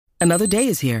Another day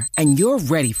is here, and you're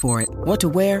ready for it. What to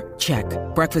wear? Check.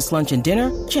 Breakfast, lunch, and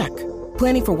dinner? Check.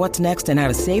 Planning for what's next and how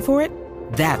to save for it?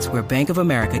 That's where Bank of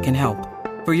America can help.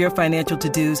 For your financial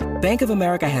to-dos, Bank of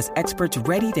America has experts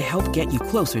ready to help get you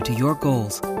closer to your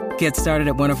goals. Get started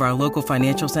at one of our local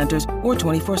financial centers or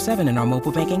 24/7 in our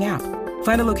mobile banking app.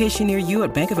 Find a location near you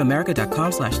at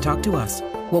bankofamerica.com/talktous.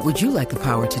 What would you like the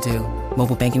power to do?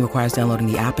 Mobile banking requires downloading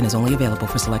the app and is only available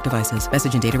for select devices.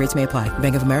 Message and data rates may apply.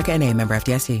 Bank of America N.A., member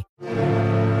FDIC.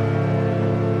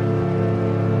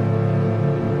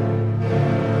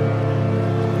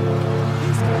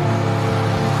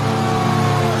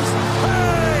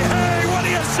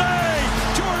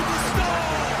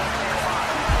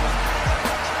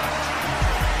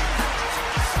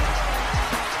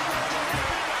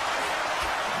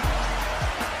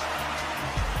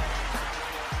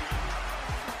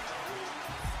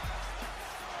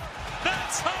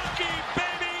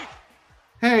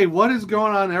 Hey, what is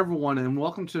going on, everyone, and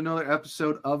welcome to another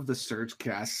episode of the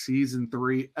Surgecast, Season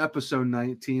 3, Episode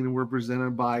 19, and we're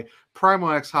presented by Primo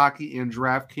X Hockey and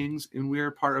DraftKings, and we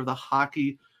are part of the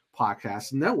Hockey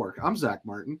Podcast Network. I'm Zach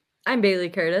Martin. I'm Bailey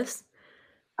Curtis.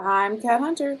 I'm Kat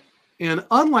Hunter. And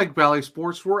unlike Valley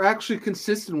Sports, we're actually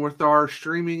consistent with our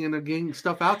streaming and getting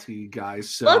stuff out to you guys.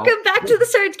 So. Welcome back to the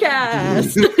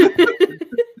Surgecast!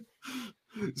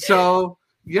 So...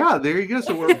 yeah, there you go.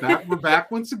 So we're back. We're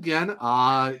back once again.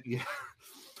 Yeah.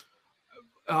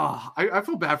 I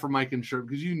feel bad for Mike and Trip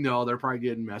because they're probably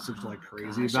getting messaged like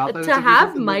crazy about that. To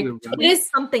have Mike tweet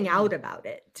something out about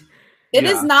it. It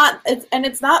is not,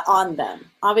 it's not on them.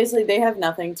 Obviously, they have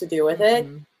nothing to do with it.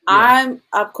 Yeah.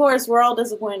 Of course, we're all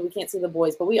disappointed we can't see the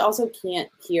boys, but we also can't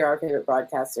hear our favorite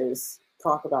broadcasters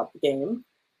talk about the game.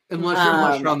 Unless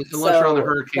you're on the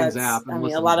Hurricanes app. I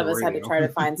mean, a lot of us had to try to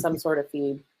find some sort of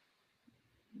feed.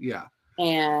 Yeah.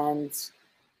 And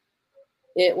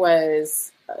it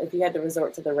was, if you had to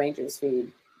resort to the Rangers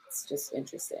feed, it's just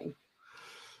interesting.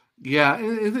 Yeah,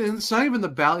 and it's not even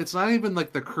it's not even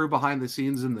like the crew behind the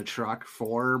scenes in the truck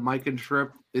for Mike and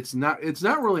Trip. It's not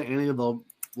really any of the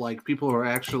like people who are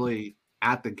actually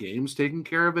at the games taking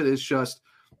care of it. It's just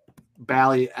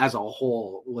Bally as a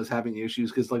whole was having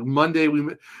issues because like Monday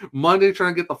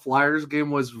trying to get the Flyers game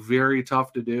was very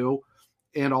tough to do.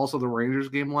 And also the Rangers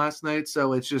game last night.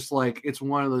 So it's just like, it's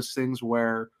one of those things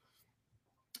where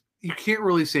you can't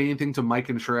really say anything to Mike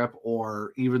and Trip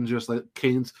or even just like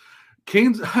Canes.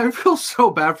 I feel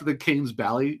so bad for the Canes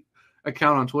Bally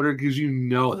account on Twitter because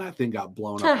that thing got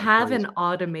blown up. To have an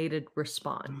automated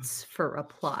response for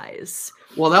replies.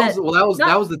 Well, that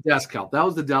was the desk help. That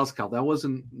was the desk help. That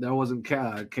wasn't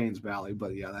Canes Bally,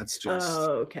 but yeah, that's just.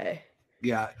 Oh, okay.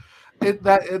 Yeah.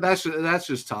 That's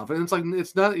just tough, and it's like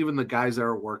it's not even the guys that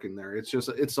are working there.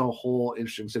 It's a whole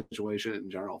interesting situation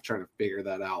in general, trying to figure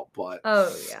that out. But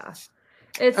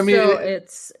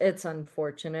it's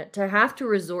unfortunate to have to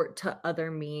resort to other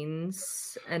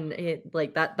means, and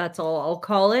that's all I'll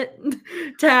call it.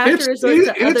 To have to resort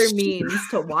to other means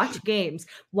to watch games.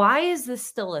 Why is this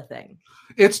still a thing?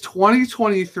 It's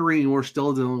 2023, and we're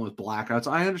still dealing with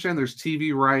blackouts. I understand there's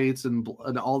TV rights and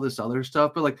all this other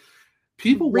stuff, but like.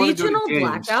 People regional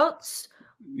blackouts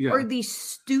are the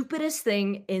stupidest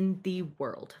thing in the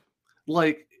world.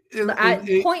 Like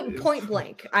point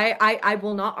blank. I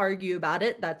will not argue about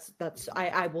it.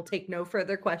 I will take no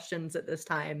further questions at this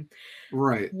time.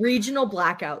 Right. Regional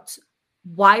blackouts.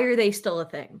 Why are they still a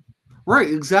thing?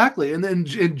 Right, exactly. And then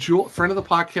friend of the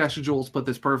podcast, Jules, put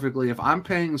this perfectly. If I'm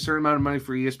paying a certain amount of money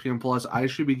for ESPN Plus, I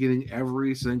should be getting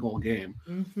every single game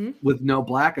with no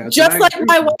blackouts. Just like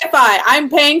my Wi-Fi. I'm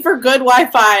paying for good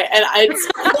Wi-Fi, and it's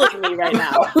killing me right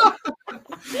now.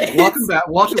 Welcome back.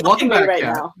 Welcome back, right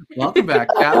Kat. Welcome back,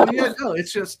 Kat. Yeah, no,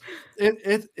 it's just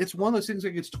it's one of those things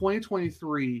like it's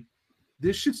 2023.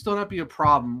 This should still not be a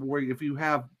problem where if you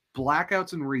have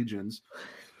blackouts in regions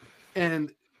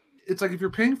and it's like if you're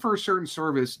paying for a certain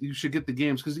service, you should get the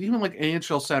games because even like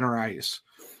AHL Center Ice,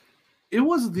 it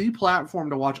was the platform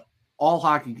to watch all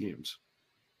hockey games.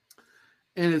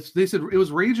 And they said it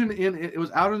was region and it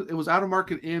was out of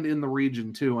market and in the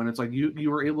region too. And it's like you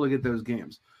were able to get those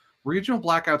games. Regional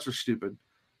blackouts are stupid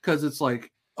because it's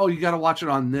like, oh, you got to watch it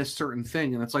on this certain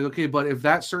thing, and it's like, okay, but if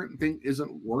that certain thing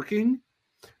isn't working,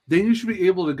 then you should be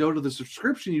able to go to the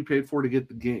subscription you paid for to get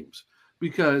the games.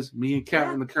 Because me and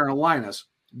Kat in the Carolinas.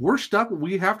 We're stuck.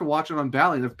 We have to watch it on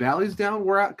Bally. And if Bally's down,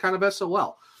 we're at kind of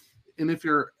SOL. And if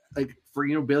you're like, for,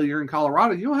 Bill, you're in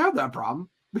Colorado, you don't have that problem.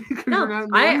 No,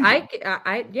 I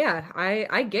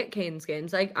get Canes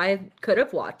games. I could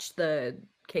have watched the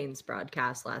Canes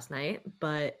broadcast last night,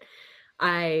 but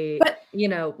I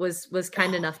was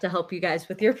kind enough to help you guys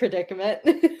with your predicament.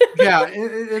 Yeah,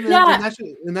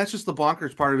 and that's just the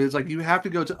bonkers part of it. It's like you have to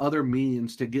go to other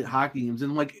means to get hockey games,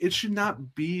 and like it should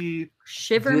not be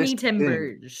shiver me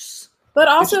timbers. But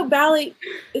also, Bally,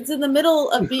 it's in the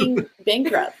middle of being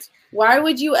bankrupt. Why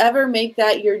would you ever make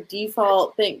that your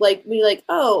default thing? Like, be like,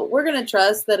 oh, we're going to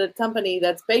trust that a company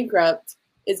that's bankrupt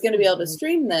is going to be able to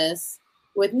stream this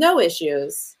with no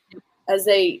issues, as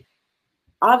they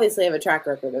obviously have a track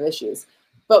record of issues.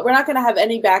 But we're not going to have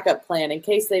any backup plan in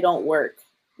case they don't work.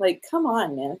 Like, come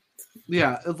on, man.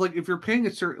 Yeah, it's like if you're paying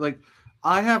a certain, like,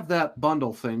 I have that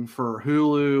bundle thing for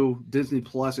Hulu, Disney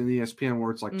Plus, and ESPN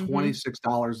where it's like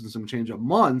 $26 and some change a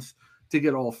month to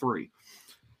get all three.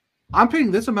 I'm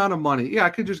paying this amount of money. Yeah, I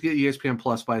could just get ESPN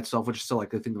Plus by itself, which is still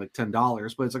like I think like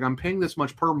 $10, but it's like I'm paying this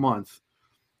much per month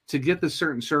to get this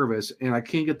certain service, and I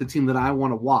can't get the team that I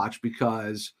want to watch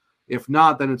because if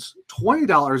not, then it's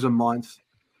 $20 a month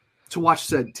to watch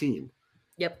said team.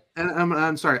 Yep. And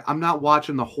I'm sorry, I'm not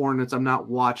watching the Hornets. I'm not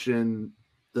watching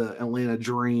the Atlanta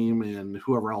Dream and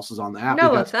whoever else is on the app.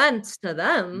 No offense to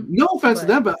them. No offense to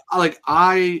them, but like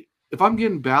if I'm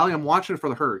getting Bally, I'm watching it for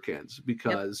the Hurricanes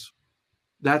because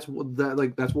that's what this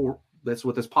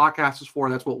podcast is for.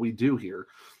 That's what we do here.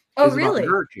 Oh, really? About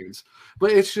the Hurricanes.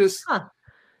 But it's just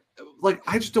like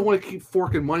I just don't want to keep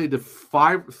forking money to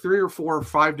 3 or 4 or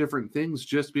 5 different things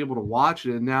just to be able to watch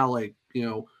it. And now, like, you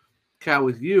know, Kat,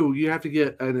 with you have to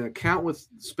get an account with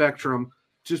Spectrum,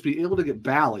 just be able to get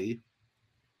Bally,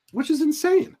 which is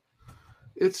insane.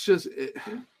 It's just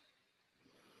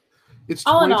it's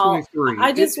all in all,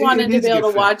 I just wanted to be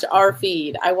able to watch our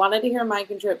feed. I wanted to hear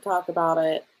Mike and Trip talk about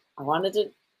it. I wanted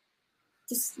to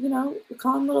just, you know, a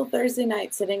calm little Thursday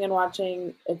night sitting and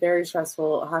watching a very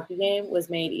stressful hockey game was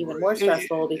made even more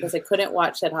stressful because I couldn't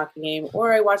watch that hockey game,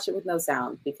 or I watched it with no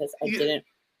sound because I didn't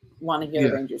want to hear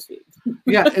the Rangers feed.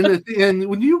 Yeah, and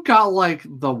when you got like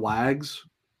the Wags,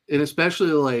 and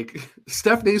especially like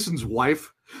Steph Nason's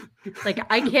wife, like,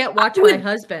 I can't watch my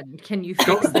husband. Can you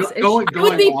fix this issue? I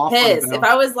would be pissed if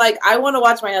I was like, I want to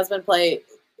watch my husband play,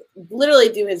 literally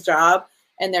do his job,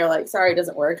 and they're like, sorry, it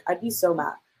doesn't work. I'd be so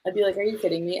mad. I'd be like, are you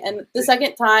kidding me? And the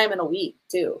second time in a week,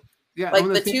 too. Yeah, like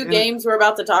the 2 games we're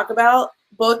about to talk about,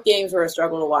 both games were a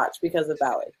struggle to watch because of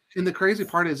Bally. And the crazy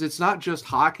part is it's not just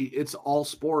hockey, it's all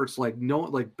sports. Like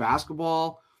like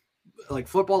basketball, like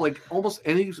football, like almost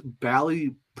any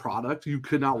Bally product, you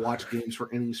could not watch games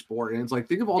for any sport. And it's like,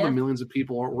 think of all the millions of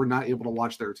people who were not able to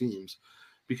watch their teams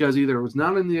because either it was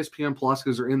not in the ESPN Plus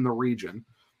because they're in the region,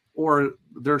 or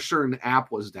their certain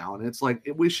app was down. It's like,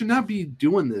 we should not be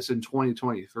doing this in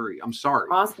 2023. I'm sorry.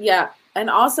 Yeah. And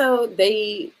also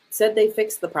they said they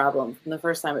fixed the problem from the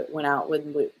first time it went out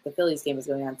when the Phillies game was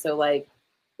going on. So like,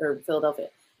 or Philadelphia.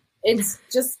 It's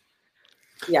just,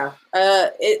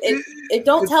 it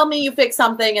don't tell me you fix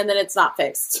something and then it's not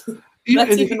fixed.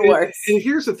 That's even worse. And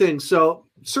here's the thing. So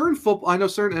certain football, I know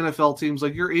certain NFL teams,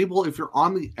 like you're able, if you're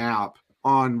on the app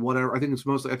on whatever, I think it's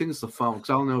the phone, because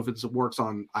I don't know if it works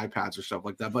on iPads or stuff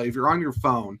like that. But if you're on your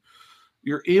phone,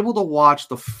 you're able to watch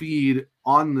the feed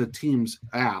on the team's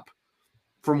app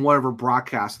from whatever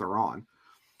broadcast they're on.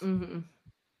 Mm-hmm.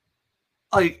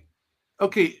 Like,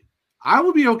 okay, I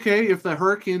would be okay if the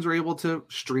Hurricanes were able to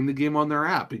stream the game on their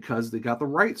app because they got the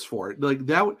rights for it. Like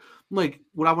that would, like,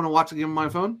 would I want to watch the game on my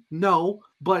phone? No,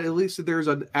 but at least there's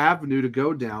an avenue to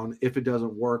go down if it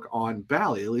doesn't work on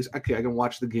Bally. At least, okay, I can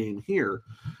watch the game here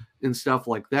and stuff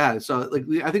like that. So, like,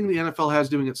 I think the NFL has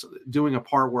doing a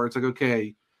part where it's like,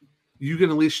 okay, you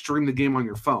can at least stream the game on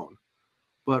your phone.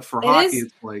 But for hockey,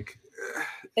 it's like,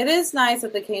 it is nice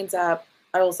that the Canes app,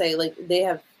 I will say, like, they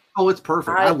have. Oh, it's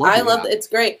perfect. I love it. It's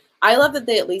great. I love that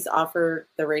they at least offer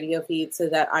the radio feed so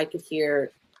that I could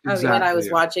hear when I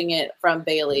was watching it from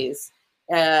Bailey's.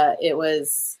 It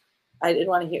was, I didn't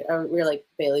want to hear, we were like,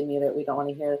 Bailey, mute it. We don't want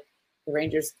to hear the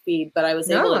Rangers feed, but I was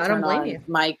able to turn on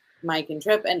Mike and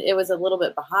Trip, and it was a little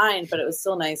bit behind, but it was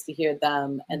still nice to hear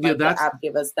them. And like the app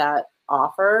give us that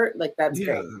offer. Like, that's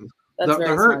great. That's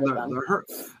very smart of them.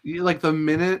 Like the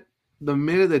minute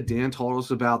that Dan told us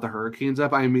about the Hurricanes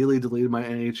app, I immediately deleted my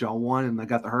NHL one and I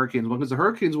got the Hurricanes one, because the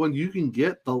Hurricanes one, you can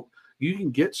get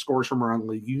scores from around the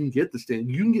league, you can get the stand,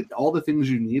 you can get all the things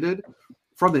you needed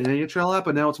from the NHL app,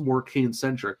 but now it's more Cane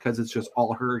centric because it's just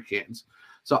all Hurricanes.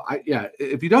 So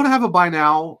if you don't have it by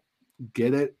now,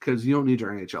 get it, because you don't need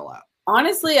your NHL app.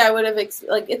 Honestly, I would have it's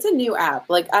a new app.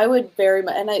 Like, I would very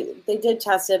much, and they did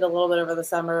test it a little bit over the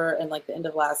summer and like the end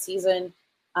of last season,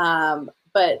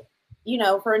 but. You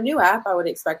know, for a new app, I would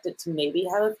expect it to maybe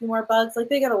have a few more bugs. Like,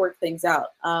 they got to work things out.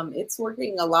 It's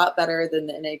working a lot better than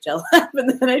the NHL app, and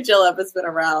the NHL app has been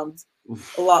around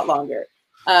a lot longer.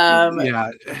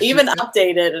 Even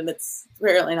updated, and it's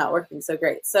apparently not working so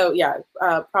great. So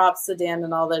props to Dan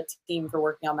and all the team for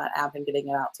working on that app and getting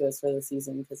it out to us for the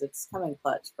season, because it's coming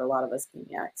clutch for a lot of us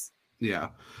Maniacs. Yeah,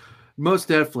 most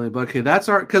definitely. But okay, that's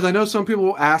our, because I know some people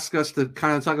will ask us to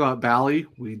kind of talk about Bally.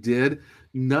 We did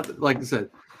nothing, like I said,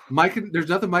 there's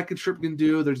nothing Mike and Trip can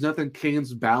do. There's nothing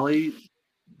Kane's Bally,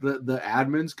 the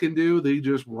admins can do. They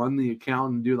just run the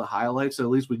account and do the highlights. So at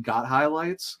least we got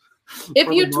highlights. If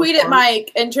you tweet at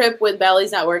Mike and Trip when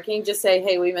Bally's not working, just say,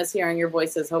 "Hey, we miss hearing your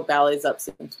voices. Hope Bally's up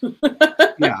soon."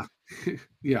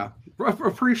 Yeah.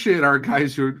 Appreciate our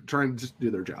guys who are trying to just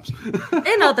do their jobs.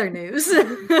 In other news,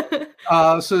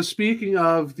 so speaking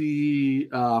of the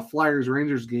Flyers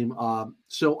Rangers game,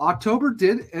 so October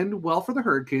did end well for the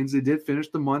Hurricanes. They did finish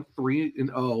the month 3-0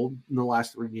 in the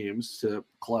last 3 games to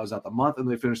close out the month, and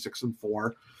they finished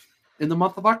 6-4 in the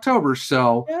month of October.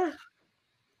 So. Yeah.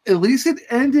 At least it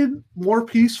ended more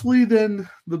peacefully than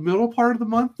the middle part of the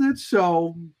month did.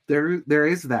 So there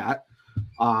is that.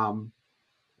 The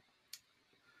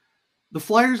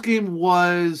Flyers game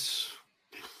was.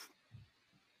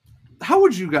 How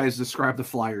would you guys describe the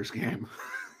Flyers game?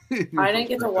 I didn't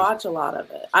get to watch a lot of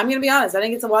it. I'm going to be honest. I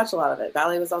didn't get to watch a lot of it.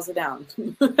 Valley was also down,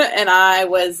 and I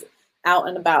was out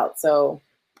and about. So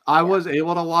I was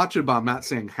able to watch it, but I'm not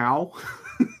saying how.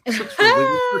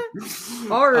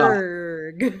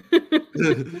 Arg.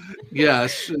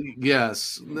 Yes.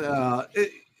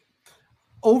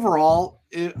 Overall,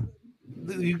 it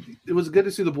was good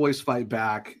to see the boys fight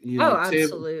back.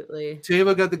 Absolutely.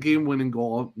 Tavo got the game-winning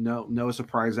goal. No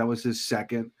surprise. That was his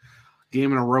second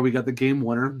game in a row. We got the game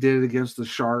winner. Did it against the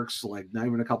Sharks like not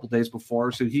even a couple days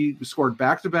before. So he scored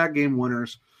back-to-back game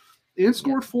winners and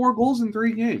scored 4 goals in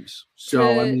 3 games.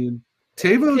 So I mean,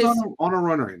 Tavo's on a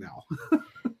run right now.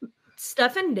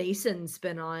 Stefan Nason's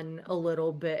been on a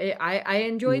little bit. I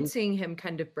enjoyed seeing him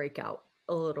kind of break out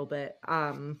a little bit.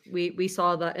 We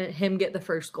saw him get the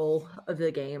first goal of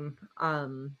the game,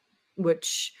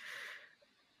 which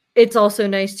it's also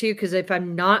nice too, because if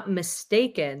I'm not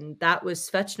mistaken, that was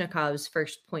Svechnikov's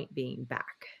first point being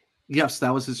back. Yes,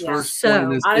 that was his first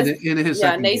point in his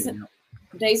second game.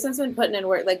 Nason's been putting in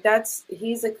work. Like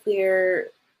he's a clear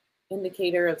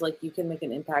indicator of like you can make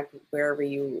an impact wherever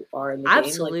you are in the game.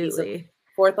 Absolutely. Like, he's a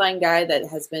 4th line guy that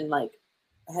has been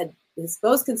had his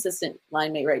most consistent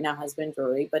line mate right now has been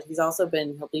Drury, but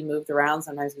he'll be moved around.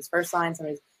 Sometimes he's first line,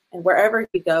 sometimes, and wherever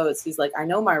he goes, he's like, I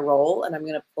know my role and I'm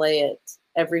going to play it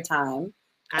every time.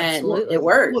 Absolutely. And it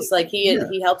works. Like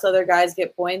he helps other guys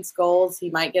get points, goals. He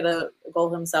might get a goal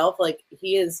himself. Like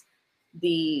he is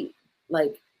the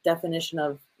definition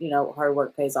of, hard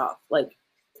work pays off. Like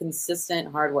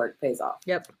consistent hard work pays off.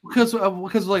 Yep. Because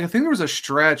I think there was a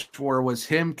stretch where it was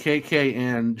him, KK,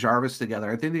 and Jarvis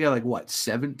together. I think they got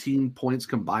 17 points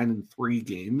combined in 3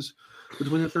 games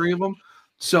between the 3 of them.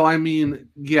 So I mean,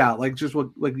 just what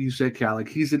you said, Cal.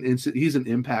 He's an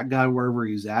impact guy wherever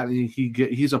he's at, and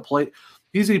he's a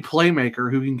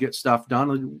playmaker who can get stuff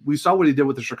done. We saw what he did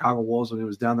with the Chicago Wolves when he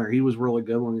was down there. He was really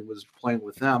good when he was playing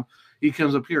with them. He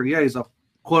comes up here, he's a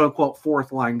quote unquote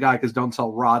 4th line guy, because don't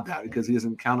tell Rod that because he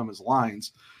doesn't count him as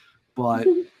lines. But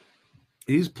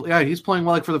he's playing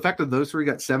well. For the fact that those 3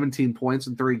 got 17 points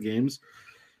in 3 games,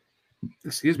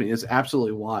 it's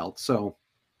absolutely wild. So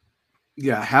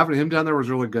having him down there was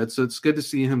really good. So it's good to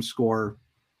see him score.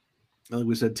 Like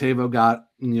we said, Tavo got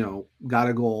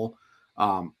a goal.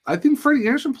 I think Freddie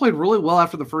Anderson played really well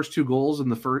after the first 2 goals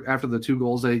after the 2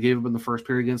 goals that he gave up in the first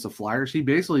period against the Flyers. He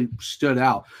basically stood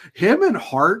out. Him and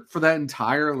Hart for that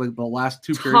entire the last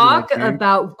 2 periods. Talk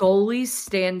about goalies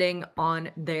standing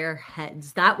on their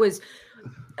heads. That was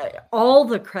all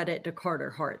the credit to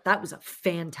Carter Hart. That was a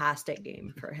fantastic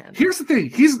game for him. Here's the thing.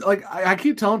 He's I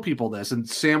keep telling people this, and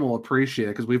Sam will appreciate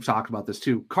it because we've talked about this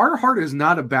too. Carter Hart is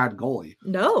not a bad goalie.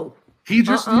 No. He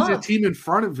just needs a team in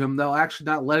front of him that'll actually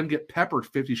not let him get peppered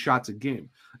 50 shots a game.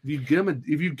 If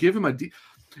you give him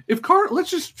let's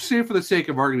just say for the sake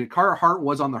of argument, Carter Hart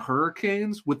was on the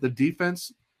Hurricanes with the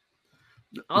defense.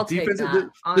 Take that,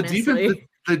 honestly.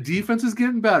 The defense is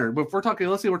getting better. But if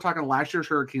let's say we're talking last year's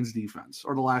Hurricanes defense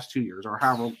or the last 2 years or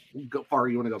however far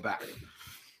you want to go back.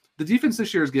 The defense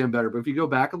this year is getting better. But if you go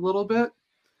back a little bit,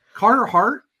 Carter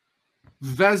Hart,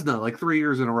 Vezina 3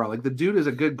 years in a row. The dude is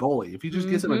a good goalie. If you just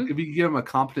if you give him a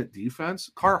competent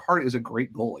defense, Carter Hart is a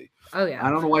great goalie. Oh yeah.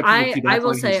 I don't know why people I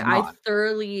will say I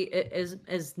thoroughly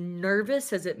as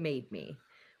nervous as it made me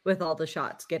with all the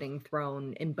shots getting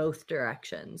thrown in both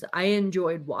directions. I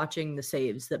enjoyed watching the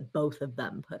saves that both of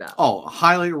them put up. Oh,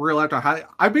 highlight reel after highlight.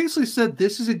 I basically said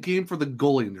this is a game for the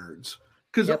goalie nerds.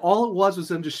 Because all it was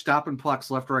them just stopping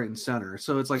pucks left, right, and center.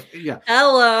 So it's like, yeah.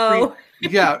 Hello.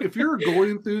 Yeah, if you're a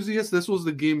goalie enthusiast, this was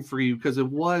the game for you because it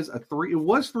was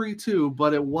 3-2,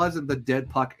 but it wasn't the dead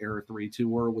puck era 3-2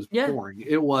 where it was boring.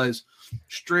 It was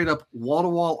straight up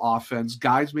wall-to-wall offense,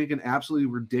 guys making absolutely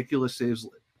ridiculous saves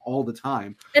all the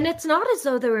time. And it's not as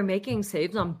though they were making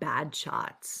saves on bad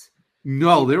shots.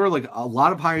 No, they were like a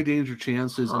lot of high danger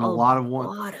chances and a lot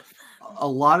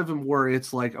of them where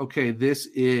it's like, okay, this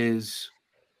is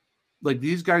like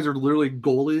these guys are literally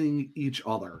goaling each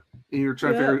other, and you're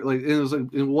trying to figure like it was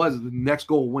the next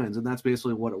goal wins, and that's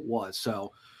basically what it was.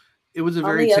 So it was a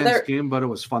very tense game, but it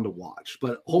was fun to watch.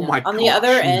 But on the other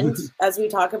end, as we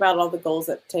talk about all the goals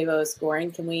that Teuvo is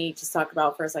scoring, can we just talk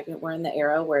about for a second? We're in the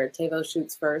era where Teuvo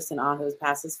shoots first and Aho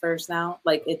passes first now.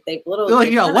 Like they've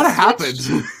literally what happened?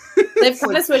 They've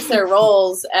kind of switched their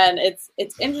roles, and it's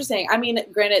interesting. I mean,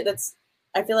 granted,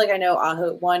 I feel like I know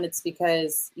Aho. One, it's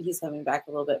because he's coming back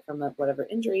a little bit from whatever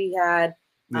injury he had.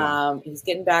 Yeah. He's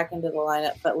getting back into the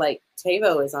lineup, but like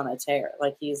Teuvo is on a tear.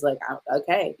 Like he's like,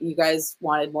 okay, you guys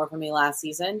wanted more from me last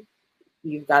season.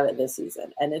 You've got it this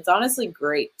season. And it's honestly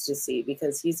great to see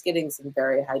because he's getting some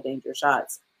very high danger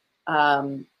shots.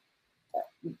 Moving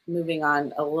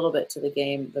on a little bit to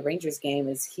the Rangers game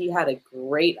is he had a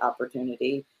great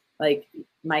opportunity. Like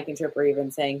Mike and Trip were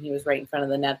even saying he was right in front of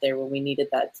the net there when we needed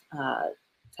that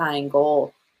tying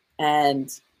goal. And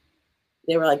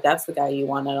they were like, that's the guy you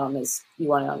wanted on this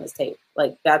tape.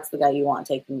 Like, that's the guy you want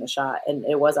taking the shot. And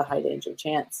it was a high danger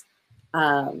chance.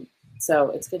 So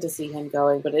it's good to see him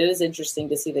going, but it is interesting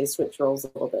to see they switch roles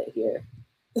a little bit here.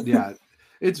 Yeah,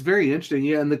 it's very interesting.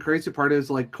 Yeah. And the crazy part is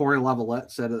like Corey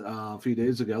Lavalette said a few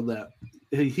days ago that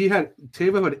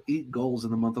Teuvo had 8 goals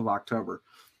in the month of October.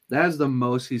 That is the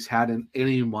most he's had in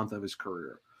any month of his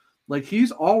career. Like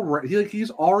he's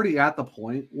already at the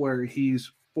point where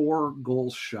he's 4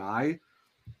 goals shy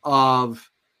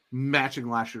of matching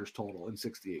last year's total in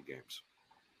 68 games.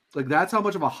 Like that's how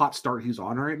much of a hot start he's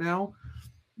on right now.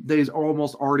 He's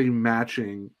almost already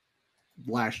matching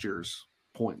last year's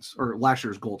points or last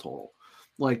year's goal total.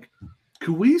 Like,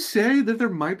 could we say that there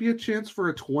might be a chance for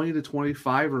a 20 to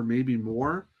 25 or maybe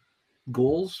more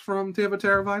goals from Teuvo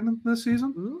Teravainen this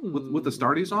season with the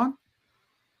start he's on?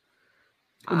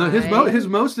 No, his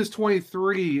most is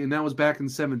 23, and that was back in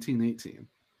 17-18.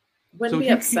 Wouldn't be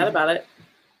upset about it.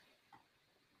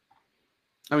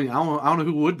 I mean, I don't know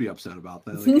who would be upset about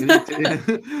that.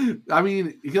 Like, I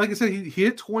mean, like I said, he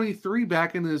hit 23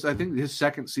 back in his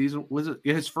second season. Was it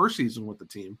his first season with the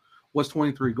team? Was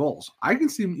 23 goals. I can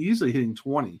see him easily hitting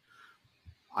 20.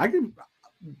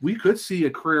 We could see a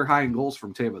career high in goals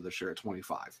from Teuvo this year at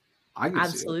 25. I can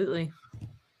absolutely. See it.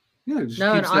 Yeah,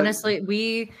 no, and honestly,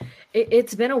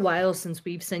 it's been a while since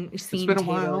we've seen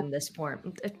Teuvo in this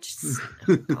form.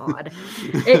 God,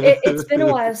 it's been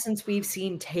a while since we've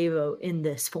seen Teuvo in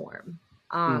this form.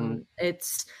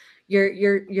 It's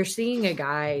you're seeing a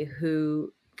guy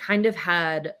who kind of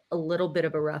had a little bit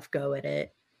of a rough go at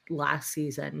it last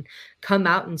season come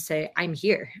out and say, I'm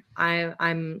here. I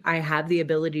have the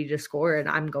ability to score and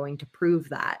I'm going to prove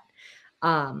that.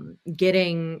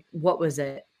 Getting, what was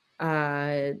it?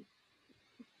 4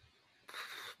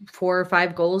 or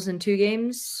 5 goals in 2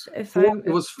 games. It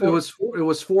was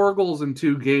 4 goals in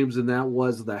 2 games, and that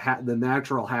was the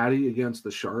natural Hattie against the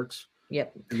Sharks.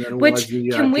 Yep. Which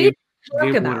can we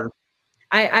talk about?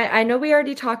 I know we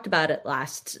already talked about it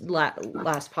last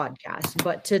podcast,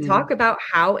 but to talk about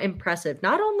how impressive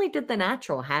not only did the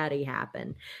natural Hattie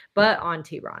happen, but on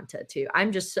Tiranta too.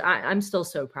 I'm still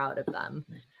so proud of them.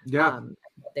 Yeah,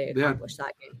 they accomplished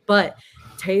that game. But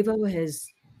Teuvo has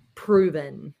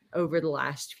proven over the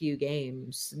last few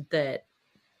games that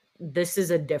this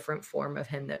is a different form of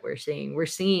him that we're seeing. We're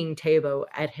seeing Teuvo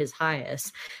at his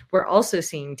highest. We're also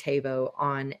seeing Teuvo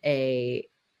on a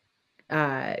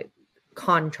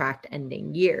contract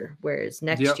ending year, whereas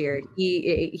next year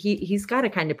he's got to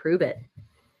kind of prove it.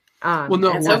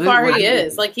 So far he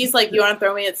is. Like he's like, you want to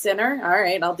throw me at center? All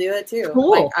right, I'll do it too.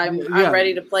 Cool. Like, I'm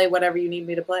ready to play whatever you need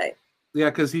me to play. Yeah,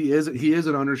 because he is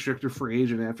an unrestricted free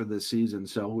agent after this season,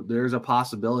 so there's a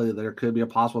possibility that there could be a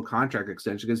possible contract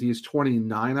extension because he's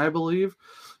 29, I believe.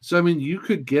 So I mean, you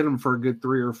could get him for a good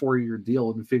 3 or 4 year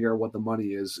deal and figure out what the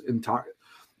money is.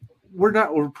 We're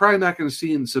probably not going to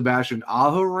see in Sebastian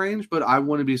Aho range, but I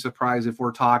wouldn't be surprised if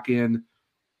we're talking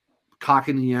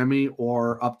Kakaniemi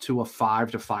or up to a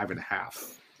 5 to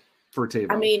 5.5 for Teuvo.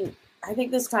 I mean, I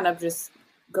think this kind of just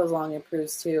goes along and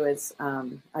proves too is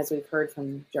as we've heard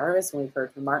from Jarvis and we've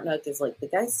heard from Martinook is like the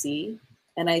guys see,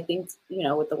 and I think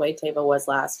with the way Teuvo was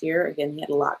last year, again he had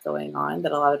a lot going on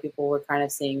that a lot of people were kind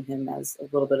of seeing him as a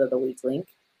little bit of the weak link.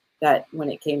 that when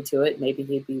it came to it, maybe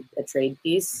he'd be a trade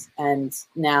piece. And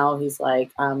now he's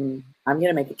like, I'm going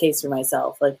to make a case for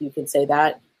myself. Like, you can say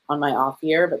that on my off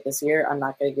year, but this year I'm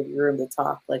not going to give you room to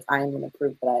talk. Like, I am going to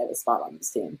prove that I have a spot on this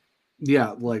team.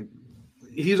 Yeah, like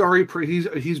he's already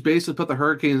he's basically put the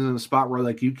Hurricanes in a spot where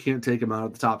like you can't take him out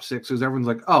of the top 6 because everyone's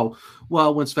like, oh,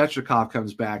 well, when Svechnikov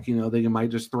comes back, you know, they might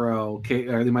just throw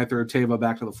they might throw Teuvo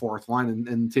back to the 4th line,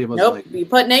 and Teuvo's like, you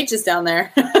put Natchez down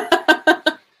there.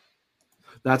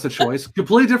 That's a choice.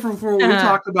 Completely different from what we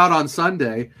talked about on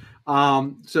Sunday.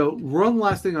 So one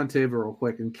last thing on Teuvo real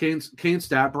quick. And Kane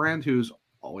Statbrand, who's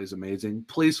always amazing.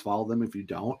 Please follow them if you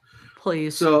don't.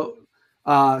 Please. So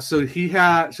he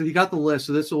got the list.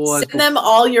 So this was send them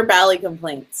all your Bally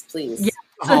complaints, please. Yeah.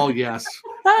 Oh yes.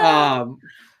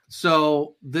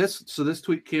 So this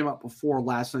tweet came up before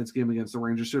last night's game against the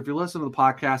Rangers. So if you listen to the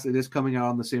podcast, it is coming out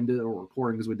on the same day that we're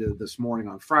recording as we did it this morning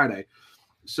on Friday.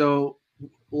 So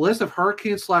list of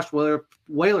Hurricanes /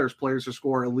 Whalers players to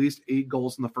score at least 8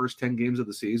 goals in the first 10 games of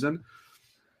the season.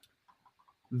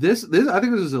 This I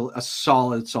think this is a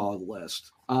solid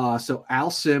list. So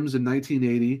Al Sims in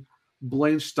 1980,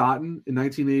 Blaine Stoughton in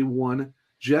 1981,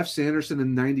 Jeff Sanderson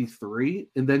in 93,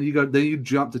 and then you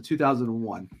jump to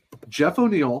 2001. Jeff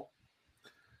O'Neill,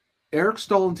 Eric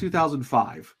Stoll in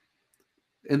 2005,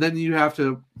 and then you have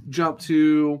to jump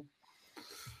to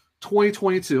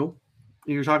 2022.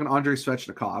 And you're talking Andrei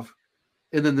Svechnikov,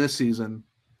 and then this season,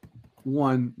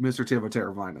 one Mr. Teuvo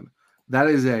Teravainen. That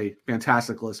is a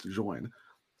fantastic list to join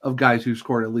of guys who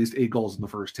scored at least 8 goals in the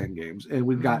first 10 games, and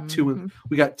we've got two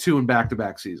in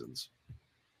back-to-back seasons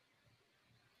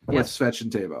with Svech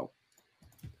and Teuvo.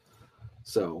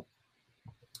 So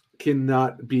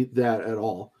cannot beat that at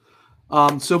all.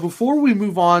 So before we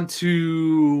move on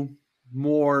to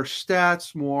more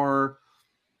stats, more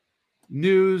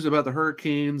news about the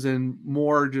Hurricanes, and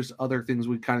more just other things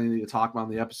we kind of need to talk about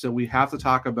in the episode, we have to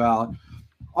talk about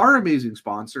our amazing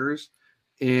sponsors.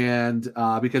 And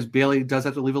because Bailey does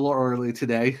have to leave a little early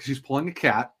today, she's pulling a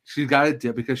cat. She's got a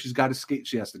dip because she's got a skate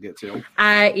she has to get to.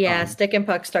 Stick and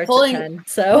puck starts at 10.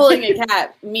 So pulling a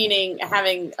cat, meaning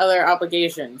having other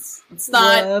obligations. It's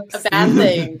not a bad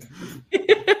thing.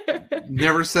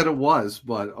 Never said it was,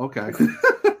 but okay.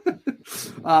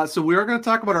 So we are going to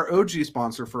talk about our OG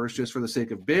sponsor first, just for the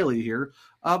sake of Bailey here.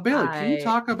 Bailey, can you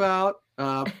talk about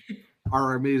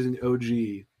our amazing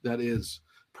OG that is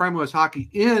Primo Ice Hockey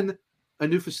in a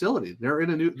new facility? They're in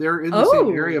the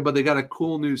same area, but they got a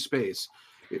cool new space.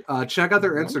 Check out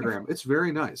their Instagram. It's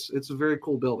very nice. It's a very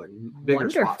cool building. Bigger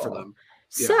spot for them.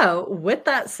 Yeah. So with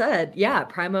that said,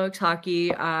 Primo X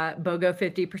Hockey, BOGO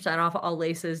 50% off all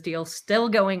laces deal still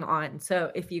going on.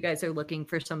 So if you guys are looking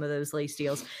for some of those lace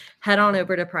deals, head on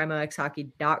over to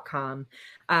primoxhockey.com.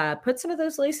 Put some of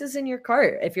those laces in your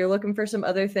cart. If you're looking for some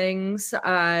other things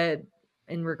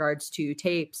in regards to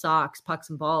tape, socks,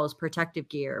 pucks and balls, protective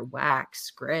gear, wax,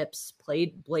 grips,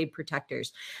 blade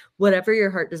protectors, whatever your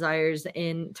heart desires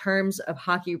in terms of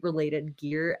hockey related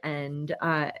gear and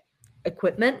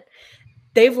equipment,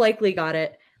 they've likely got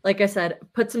it. Like I said,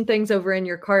 put some things over in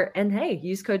your cart, and hey,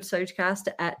 use code SurgeCast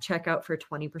at checkout for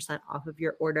 20% off of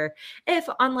your order. If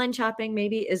online shopping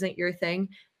maybe isn't your thing,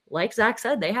 like Zach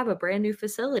said, they have a brand new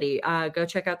facility. Go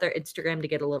check out their Instagram to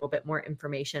get a little bit more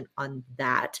information on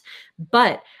that.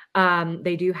 But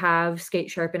they do have skate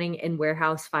sharpening in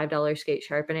warehouse. $5 skate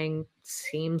sharpening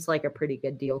seems like a pretty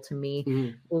good deal to me.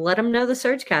 Mm-hmm. Let them know the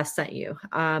SurgeCast sent you.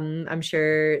 I'm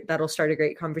sure that'll start a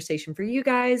great conversation for you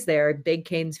guys. They're big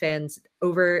Canes fans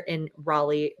over in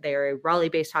Raleigh. They're a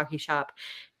Raleigh-based hockey shop.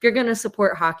 If you're going to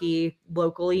support hockey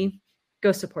locally,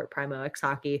 go support Primo X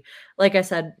Hockey. Like I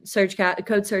said, SurgeCast,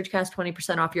 code SurgeCast,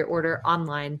 20% off your order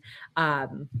online.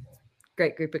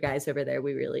 Great group of guys over there.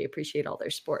 We really appreciate all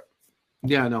their support.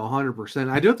 Yeah, no,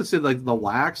 100%. I do have to say, like the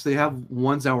wax, they have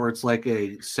ones out where it's like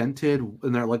a scented,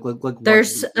 and they're like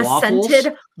there's a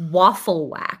scented waffle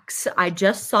wax. I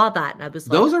just saw that, and I was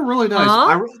like, those are really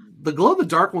nice. The glow in the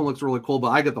dark one looks really cool, but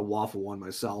I get the waffle one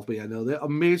myself. But yeah, no, they're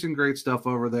amazing, great stuff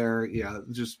over there. Yeah,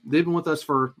 just they've been with us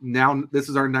for now. This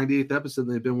is our 98th episode.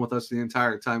 They've been with us the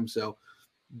entire time. So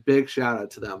big shout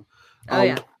out to them.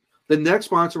 The next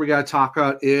sponsor we got to talk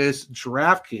about is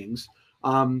DraftKings.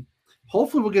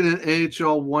 Hopefully we'll get an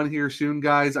NHL one here soon,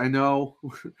 guys. I know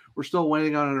we're still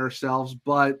waiting on it ourselves,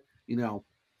 but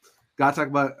got to talk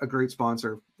about a great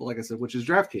sponsor, like I said, which is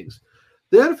DraftKings.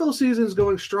 The NFL season is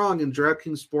going strong, and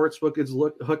DraftKings Sportsbook is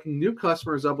hooking new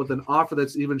customers up with an offer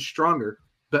that's even stronger.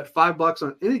 Bet $5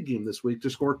 on any game this week to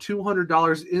score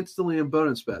 $200 instantly in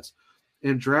bonus bets.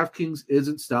 And DraftKings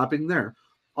isn't stopping there.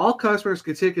 All customers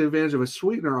can take advantage of a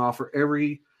sweetener offer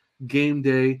every game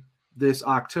day this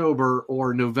October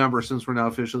or November, since we're now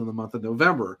officially in the month of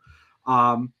November.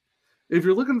 If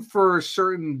you're looking for a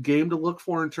certain game to look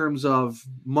for in terms of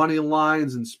money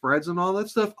lines and spreads and all that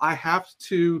stuff, I have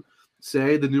to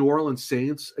say the New Orleans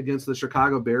Saints against the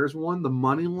Chicago Bears one. The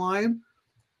money line,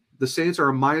 the Saints are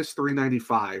a minus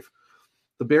 395.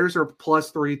 The Bears are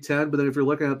plus 310, but then if you're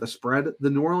looking at the spread, the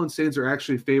New Orleans Saints are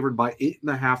actually favored by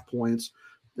 8.5 points,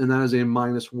 and that is a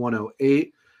minus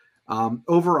 108.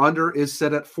 Over under is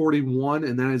set at 41,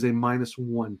 and that is a minus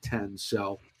 110.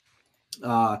 So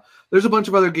there's a bunch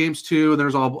of other games too, and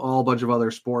there's all a bunch of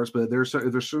other sports, but if there's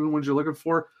certain ones you're looking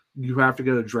for, you have to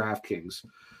go to DraftKings.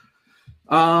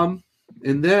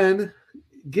 And then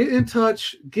get in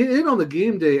on the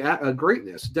game day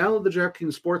greatness. Download the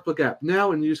DraftKings Sportsbook app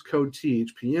now and use code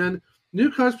THPN. New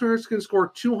customers can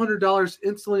score $200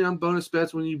 instantly on bonus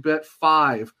bets when you bet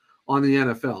 $5 on the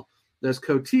NFL. That's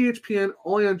code THPN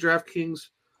only on DraftKings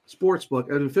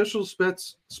Sportsbook, an official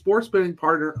sports betting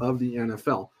partner of the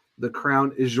NFL. The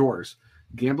crown is yours.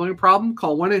 Gambling problem?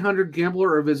 Call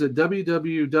 1-800-GAMBLER or visit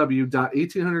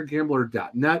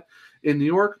www.1800gambler.net. In New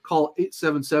York, call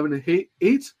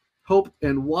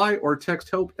 877-8-HOPE-NY or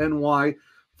text HOPE-NY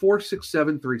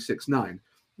 467-369.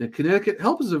 In Connecticut,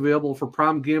 help is available for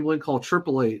problem gambling. Call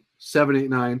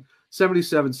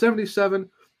 888-789-7777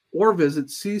 or visit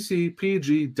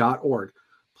ccpg.org.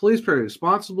 Please play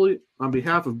responsibly on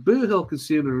behalf of Boot Hill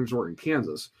Casino and Resort in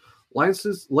Kansas.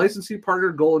 Licensee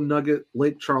partner Golden Nugget,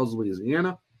 Lake Charles,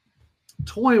 Louisiana.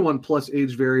 21 plus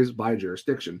age varies by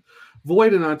jurisdiction.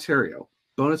 Void in Ontario.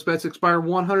 Bonus bets expire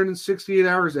 168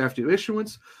 hours after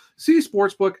issuance. See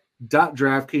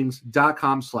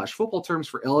sportsbook.draftkings.com/football terms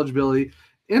for eligibility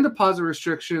and deposit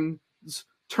restrictions,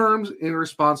 terms, and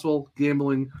responsible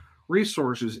gambling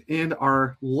resources. And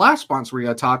our last sponsor we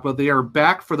got to talk about, they are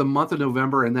back for the month of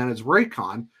November, and that is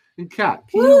Raycon. And Kat,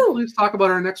 can you please talk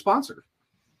about our next sponsor?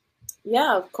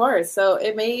 Yeah, of course. So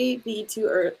it may be too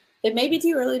early. It may be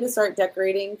too early to start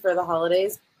decorating for the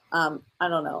holidays. I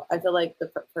don't know. I feel like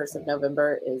the 1st of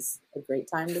November is a great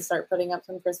time to start putting up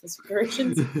some Christmas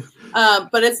decorations.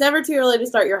 But it's never too early to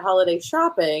start your holiday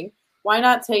shopping. Why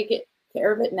not take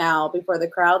care of it now before the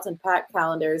crowds and packed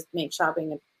calendars make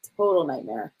shopping a total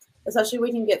nightmare? Especially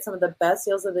when you can get some of the best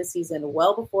deals of the season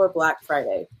well before Black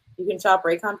Friday. You can shop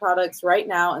Raycon products right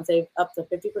now and save up to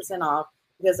 50% off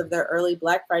because of their early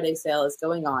Black Friday sale is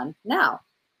going on now.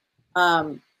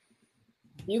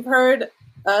 You've heard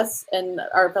us and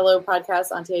our fellow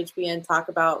podcasts on THPN talk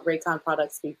about Raycon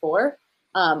products before,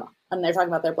 and they're talking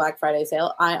about their Black Friday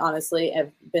sale. I honestly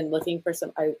have been looking for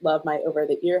I love my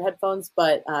over-the-ear headphones,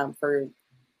 but for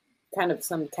kind of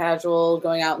some casual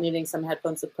going out needing some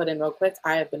headphones to put in real quick,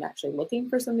 I have been actually looking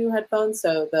for some new headphones.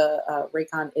 So the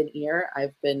Raycon in-ear,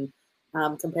 I've been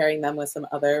comparing them with some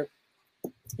other,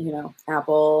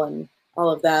 Apple and all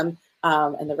of them.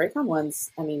 And the Raycon ones,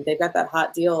 I mean, they've got that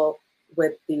hot deal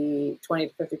with the 20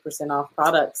 to 50% off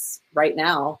products right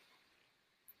now.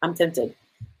 I'm tempted.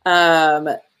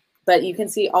 But you can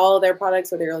see all of their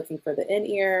products, whether you're looking for the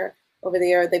in-ear,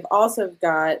 over-the-ear. They've also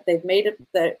made it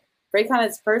that Raycon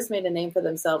has first made a name for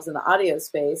themselves in the audio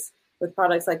space with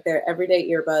products like their everyday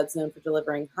earbuds, known for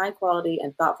delivering high quality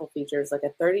and thoughtful features like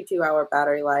a 32-hour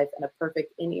battery life and a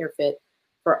perfect in-ear fit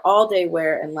for all day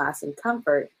wear and lasting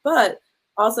comfort. But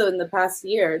also, in the past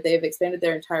year, they've expanded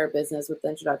their entire business with the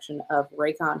introduction of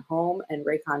Raycon Home and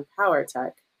Raycon Power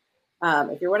Tech.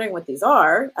 If you're wondering what these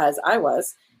are, as I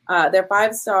was, their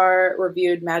 5-star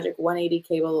reviewed Magic 180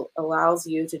 cable allows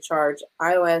you to charge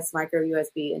iOS, micro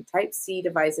USB, and Type-C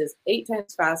devices 8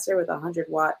 times faster with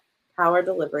 100-watt power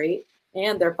delivery.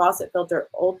 And their faucet filter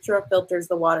ultra filters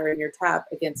the water in your tap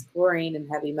against chlorine and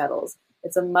heavy metals.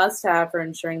 It's a must-have for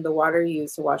ensuring the water you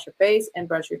use to wash your face and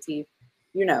brush your teeth,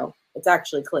 it's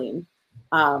actually clean.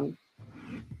 I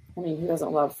mean, who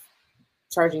doesn't love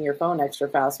charging your phone extra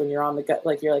fast when you're on the go?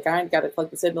 Like, you're like, I got to plug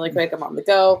this in really quick. I'm on the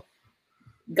go.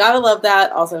 Gotta love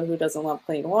that. Also, who doesn't love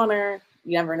clean water?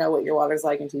 You never know what your water's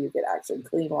like until you get actually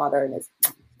clean water, and it's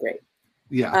great.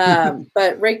 Yeah.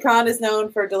 But Raycon is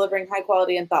known for delivering high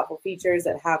quality and thoughtful features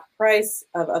at half price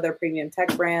of other premium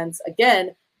tech brands.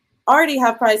 Again, already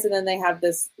half price, and then they have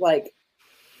this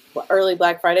early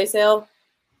Black Friday sale.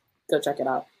 Go check it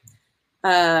out.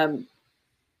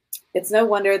 It's no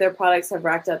wonder their products have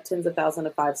racked up tens of thousands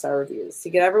of 5-star reviews. To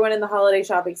get everyone in the holiday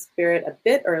shopping spirit a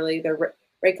bit early,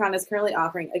 Raycon is currently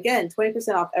offering, again,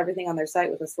 20% off everything on their site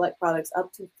with the select products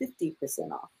up to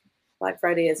 50% off. Black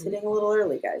Friday is hitting a little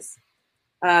early, guys.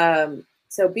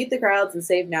 So beat the crowds and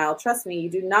save now. Trust me, you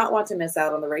do not want to miss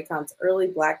out on the Raycon's early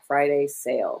Black Friday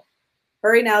sale.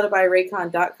 Hurry now to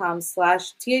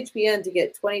buyraycon.com/THPN to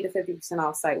get 20 to 50%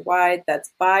 off site-wide.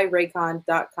 That's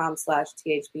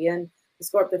buyraycon.com/THPN to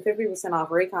score up to 50% off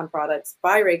Raycon products.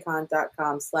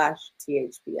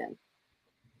 Buyraycon.com/THPN.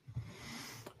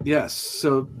 Yes.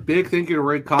 So big thank you to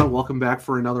Raycon. Welcome back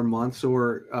for another month. So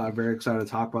we're very excited to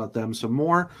talk about them some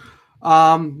more.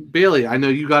 Bailey, I know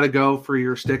you got to go for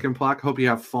your stick and puck. Hope you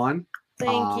have fun.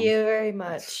 Thank you very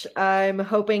much. I'm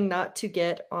hoping not to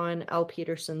get on Al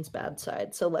Peterson's bad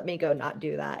side, so let me go not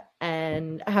do that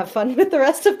and have fun with the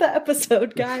rest of the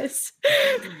episode, guys.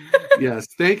 Yes,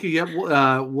 thank you. Yep,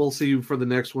 we'll see you for the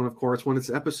next one, of course, when it's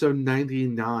episode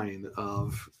 99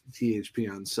 of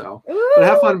THPN. So, but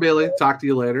have fun, Bailey. Talk to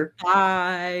you later.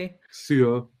 Bye. See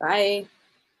ya. Bye.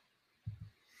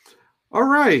 All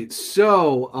right.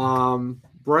 So,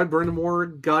 Brad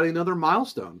Brindamore got another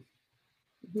milestone.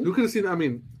 Who could have seen? I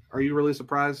mean, are you really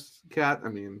surprised, Kat? I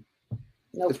mean,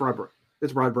 nope. It's Brad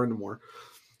Brindamore.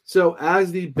 So,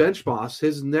 as the bench boss,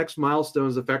 his next milestone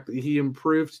is the fact that he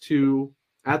improved to,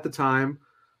 at the time,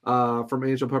 from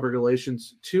NHL Public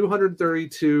Relations,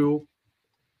 232,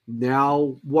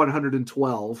 now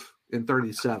 112 and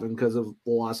 37 because of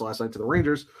the loss last night to the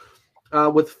Rangers,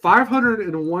 with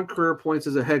 501 career points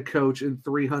as a head coach in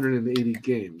 380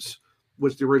 games,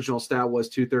 which the original stat was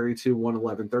 232,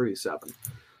 111, 37.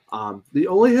 The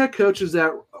only head coaches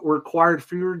that required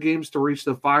fewer games to reach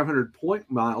the 500-point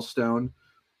milestone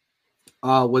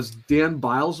was Dan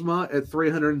Bylsma at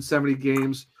 370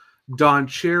 games, Don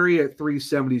Cherry at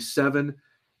 377,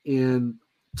 and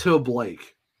Till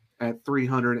Blake at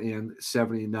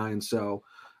 379. So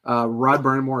Rod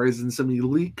Brindamore is in some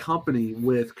elite company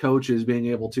with coaches being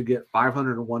able to get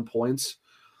 501 points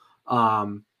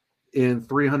in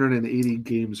 380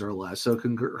 games or less. So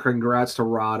congrats to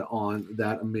Rod on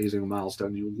that amazing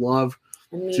milestone. You love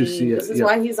to see it. This is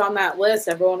why he's on that list.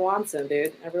 Everyone wants him,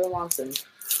 dude. Everyone wants him.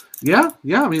 Yeah.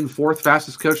 I mean, fourth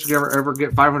fastest coach to ever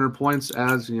get 500 points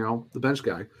as, the bench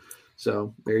guy.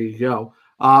 So there you go.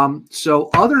 So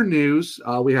other news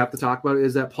we have to talk about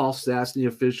is that Paul Stastny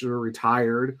officially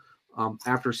retired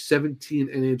after 17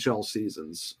 NHL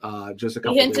seasons. Just a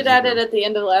couple. He hinted at it at the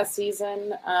end of last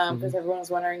season because everyone was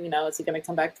wondering, is he going to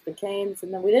come back to the Canes?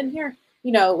 And then we didn't hear.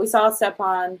 We saw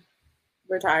Stepan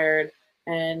retired,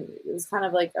 and it was kind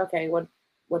of like, okay,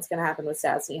 what's going to happen with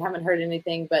Stastny? Haven't heard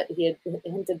anything, but he had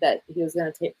hinted that he was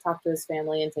going to talk to his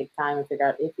family and take time and figure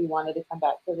out if he wanted to come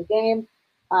back for the game.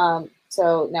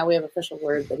 So now we have official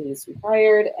word that he's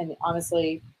retired, and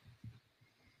honestly,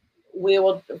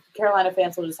 Carolina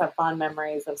fans will just have fond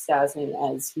memories of Stastny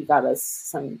as he got us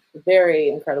some very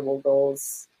incredible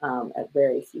goals at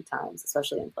very few times,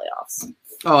 especially in playoffs.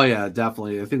 Oh yeah,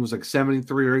 definitely. I think it was like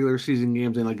 73 regular season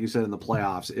games, and like you said, in the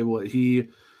playoffs,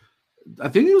 I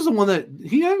think he was the one that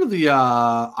he ended the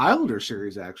Islander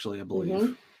series, actually, I believe.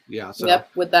 Mm-hmm. Yeah. So. Yep,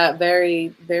 with that very,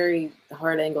 very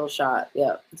hard angle shot.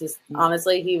 Yep. Just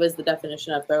honestly, he was the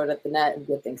definition of throw it at the net and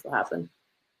good things will happen.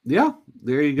 Yeah,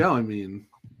 there you go. I mean,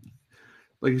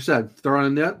 like you said, throw on a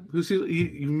net.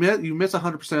 You miss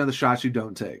 100% of the shots you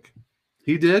don't take.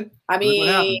 He did. I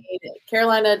mean,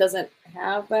 Carolina doesn't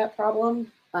have that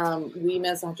problem. We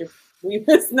miss 95% of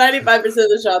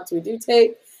the shots we do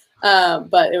take.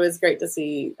 But it was great to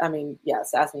see. I mean,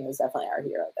 yes, Stastny was definitely our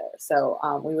hero there. So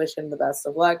we wish him the best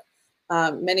of luck.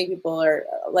 Many people are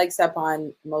like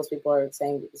Stepan. Most people are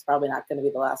saying it's probably not going to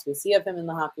be the last we see of him in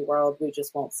the hockey world. We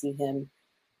just won't see him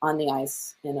on the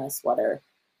ice in a sweater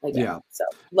again. Yeah. So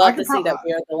love to see that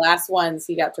we are the last ones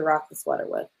he got to rock the sweater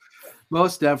with.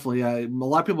 Most definitely. A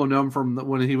lot of people know him from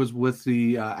when he was with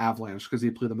the Avalanche because he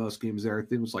played the most games there. I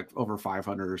think it was like over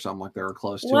 500 or something like that or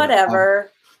close to Whatever.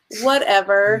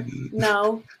 Whatever.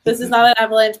 No, this is not an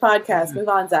Avalanche podcast. Move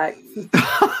on, Zach.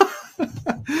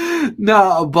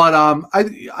 No, but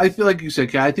I feel like you said,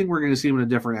 Kat, I think we're going to see him in a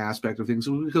different aspect of things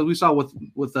because we saw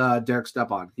with Derek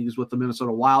Stepan. He's with the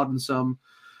Minnesota Wild in some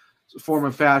form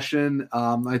of fashion.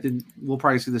 I think we'll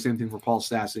probably see the same thing for Paul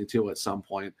Stastny too at some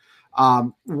point.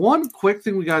 One quick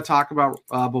thing we got to talk about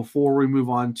before we move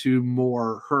on to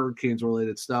more Hurricanes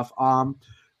related stuff.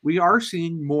 We are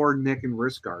seeing more neck and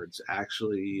wrist guards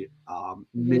actually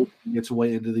making its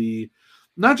way into the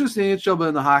not just the NHL but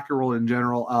in the hockey world in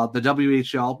general. The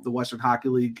WHL, the Western Hockey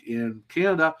League in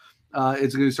Canada,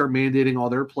 is going to start mandating all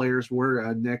their players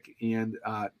wear neck and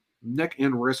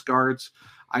wrist guards.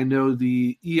 I know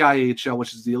the EIHL,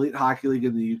 which is the Elite Hockey League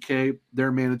in the UK,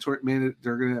 they're mandatory.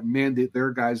 They're going to mandate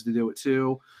their guys to do it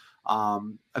too.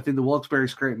 I think the Wilkes-Barre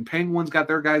Scranton Penguins got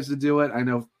their guys to do it. I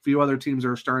know a few other teams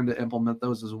are starting to implement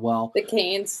those as well. The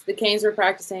Canes were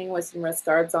practicing with some wrist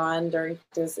guards on during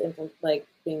this, like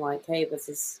being like, "Hey,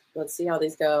 let's see how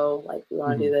these go. Like, we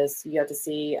want to do this." You have to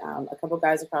see a couple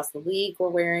guys across the league were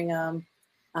wearing them.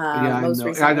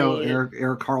 I know.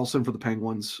 Eric Carlson for the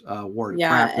Penguins wore it.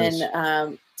 Yeah, practice.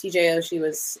 And TJ Oshie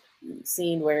was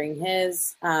seen wearing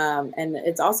his, and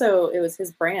it was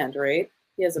his brand, right?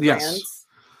 He has a brand.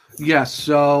 Yes.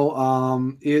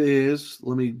 So it is.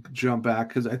 Let me jump back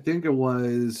because I think it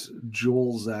was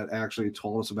Jules that actually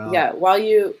told us about. Yeah. While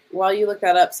you look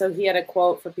that up, so he had a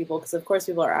quote for people because of course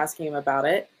people are asking him about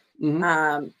it.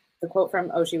 Mm-hmm. The quote from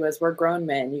Oshie was, "We're grown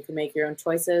men. You can make your own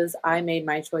choices. I made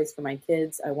my choice for my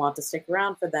kids. I want to stick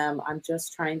around for them. I'm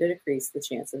just trying to decrease the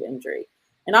chance of injury."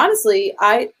 And honestly,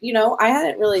 I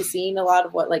hadn't really seen a lot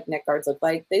of what like neck guards look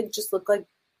like. They just look like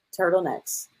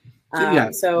turtlenecks.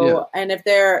 And if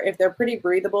they're pretty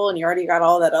breathable and you already got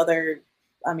all that other,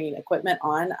 equipment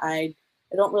on, I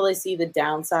don't really see the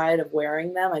downside of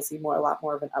wearing them. I see a lot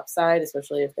more of an upside,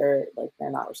 especially if they're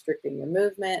not restricting your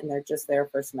movement and they're just there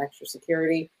for some extra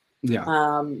security. Yeah.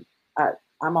 I'm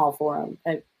all for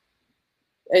them.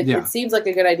 It seems like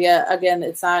a good idea. Again,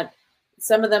 it's not.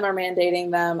 Some of them are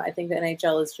mandating them. I think the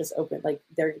NHL is just open, like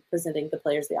they're presenting the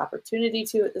players the opportunity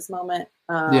to at this moment.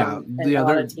 And a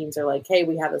lot of teams are like, "Hey,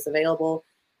 we have this available."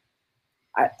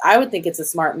 I would think it's a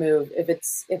smart move if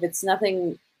it's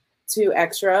nothing too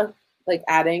extra, like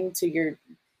adding to your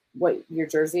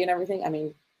jersey and everything. I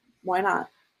mean, why not?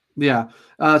 Yeah.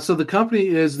 So the company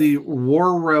is the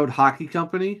War Road Hockey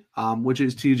Company, which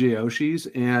is TJ Oshie's,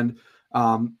 and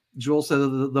Joel said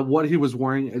that what he was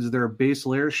wearing is their base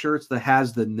layer shirts that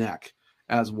has the neck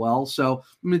as well. So,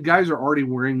 guys are already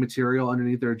wearing material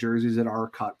underneath their jerseys that are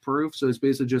cut proof. So it's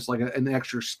basically just like an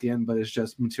extra skin, but it's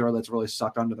just material that's really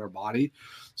sucked onto their body.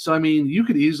 So, you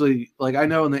could easily, like, I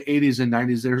know in the 80s and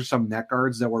 90s, there's some neck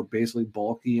guards that were basically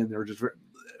bulky and they're just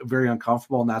very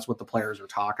uncomfortable. And that's what the players are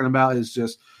talking about is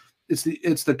just, it's the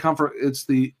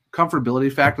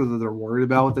comfortability factor that they're worried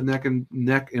about with the neck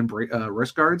and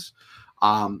wrist guards.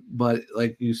 But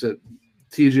like you said,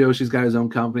 TJ Oshie's got his own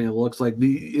company. It looks like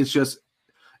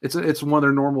it's one of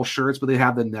their normal shirts, but they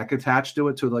have the neck attached to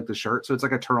it to like the shirt, so it's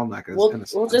like a turtleneck.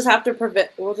 We'll just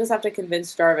have to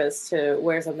convince Jarvis to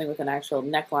wear something with an actual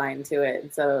neckline to it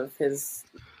instead of his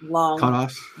long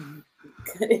cutoffs.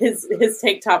 His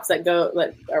tank tops that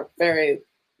are very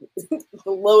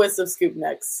the lowest of scoop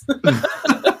necks.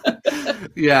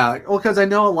 Yeah, well, because I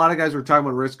know a lot of guys were talking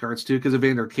about wrist guards too, because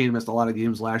Evander Kane missed a lot of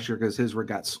games last year because his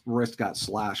wrist got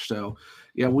slashed. So,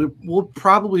 yeah, we'll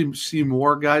probably see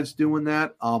more guys doing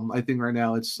that. I think right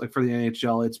now it's like for the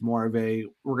NHL, it's more of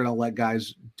we're going to let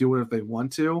guys do it if they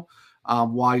want to,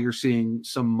 while you're seeing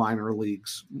some minor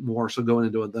leagues more so going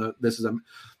into it. This is a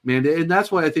mandate, and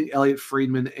that's what I think Elliot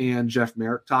Friedman and Jeff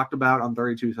Merrick talked about on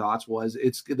 32 Thoughts was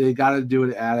they got to do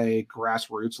it at a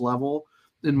grassroots level.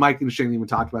 And Mike and Shane even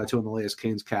talked about it too in the latest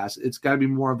Canes cast. It's got to be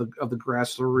more of the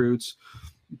grassroots,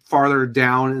 farther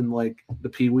down in like the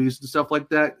peewees and stuff like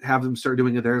that. Have them start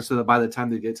doing it there so that by the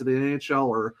time they get to the NHL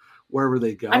or wherever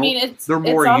they go, they're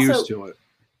more used to it.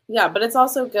 Yeah, but it's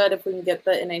also good if we can get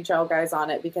the NHL guys on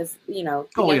it because guys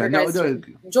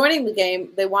joining the game,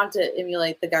 they want to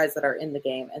emulate the guys that are in the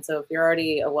game, and so if you're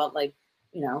already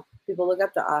people look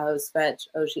up to Aho, Svetch,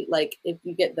 Oshie. Like, if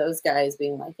you get those guys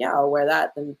being like, yeah, I'll wear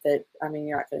that, then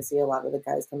you're not going to see a lot of the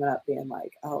guys coming up being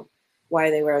like, oh, why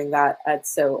are they wearing that? That's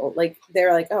so old. Like,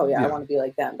 they're like, oh, yeah, I want to be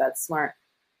like them. That's smart.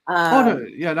 I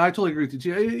totally agree with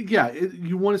you. Yeah,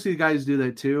 you want to see guys do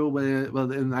that too,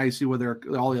 but and I see where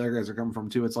all the other guys are coming from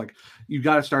too. It's like you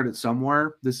got to start it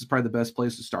somewhere. This is probably the best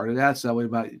place to start it at. So that way,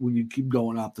 when you keep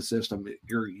going up the system,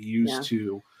 you're used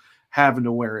to having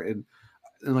to wear it.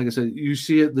 And like I said, you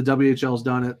see it. The WHL's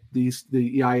done it. The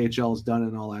EIHL's done it,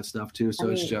 and all that stuff too. So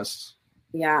it's just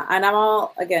and I'm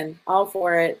all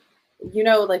for it.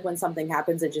 Like when something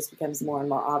happens, it just becomes more and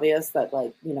more obvious that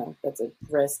that's a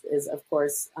risk. Is of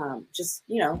course just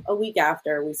a week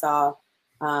after we saw,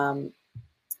 I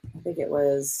think it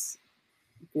was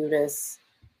Gudis.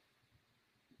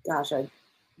 Gosh, I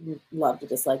love to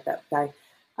dislike that guy.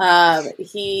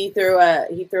 He threw a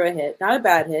hit, not a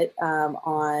bad hit,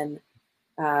 on.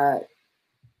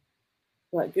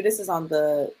 Gudis is on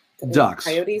the Ducks.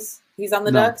 Coyotes. He's on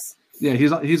the Ducks. Yeah,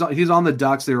 he's on the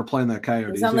Ducks. They were playing the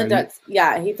Coyotes. He's on the Ducks.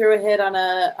 He threw a hit on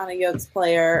a Yotes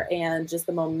player, and just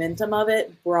the momentum of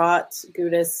it brought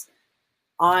Gudis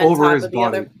on top of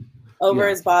the other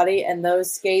his body, and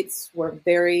those skates were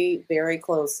very, very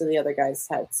close to the other guy's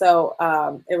head. So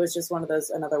it was just one of those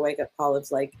another wake up call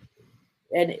of like,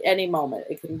 at any moment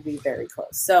it can be very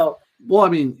close. So, well, I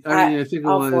think it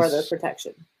all was for the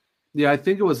protection. Yeah, I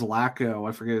think it was Lacko.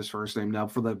 I forget his first name now.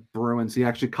 For the Bruins, he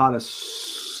actually caught a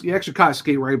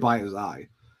skate right by his eye,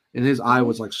 and his eye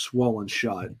was like swollen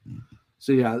shut.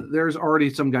 So yeah, there's already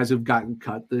some guys who've gotten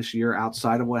cut this year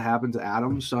outside of what happened to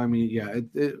Adams. So I think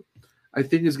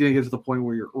it's going to get to the point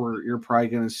where you're probably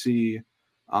going to see,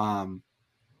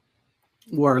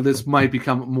 where this might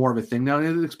become more of a thing now,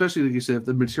 and especially like you said, if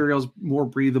the material's more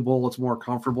breathable, it's more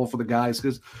comfortable for the guys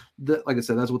because, like I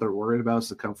said, that's what they're worried about is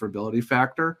the comfortability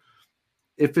factor.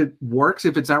 If it works,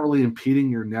 if it's not really impeding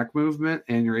your neck movement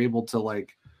and you're able to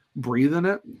like breathe in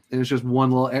it, and it's just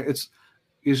it's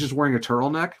just wearing a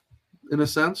turtleneck in a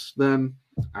sense, then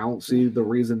I don't see the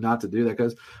reason not to do that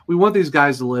because we want these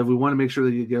guys to live. We want to make sure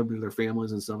that you get to their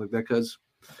families and stuff like that because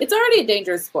it's already a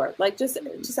dangerous sport. Like just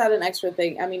add an extra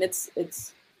thing. I mean, it's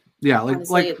yeah,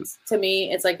 honestly, to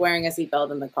me, it's like wearing a seatbelt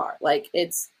in the car. Like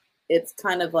it's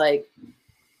kind of like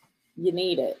you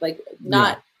need it. Like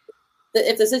not. Yeah.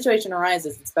 If the situation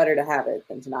arises, it's better to have it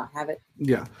than to not have it.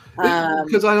 Yeah,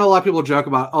 because I know a lot of people joke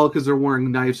about because they're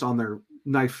wearing knives on their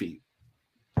knife feet.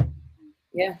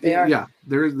 Yeah, they are. Yeah,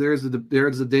 there's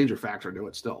a danger factor to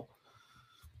it still.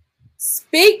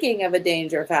 Speaking of a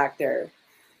danger factor,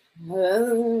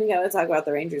 we got to talk about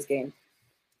the Rangers game.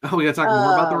 Oh, we got to talk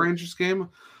more about the Rangers game.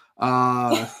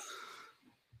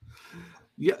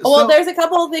 Yeah. Well, there's a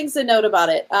couple of things to note about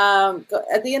it.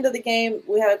 At the end of the game,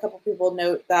 we had a couple people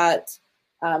note that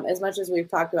as much as we've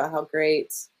talked about how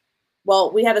great,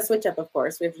 well, we had a switch up, of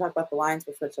course. We have to talk about the lines.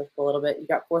 We'll switch up a little bit. You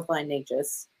got fourth line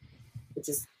Natchez, which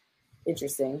is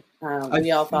interesting.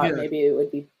 We all thought maybe it would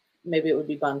be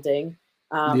Bunting.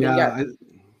 You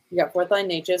got fourth line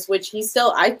Natchez, which he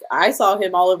still. I saw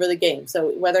him all over the game.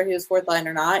 So whether he was fourth line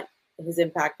or not, his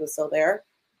impact was still there.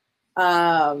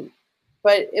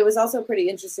 But it was also pretty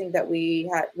interesting that we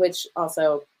had, which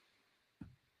also,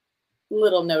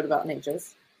 little note about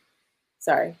Natchez.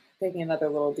 Sorry, taking another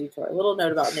little detour. A little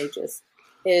note about Natchez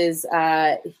is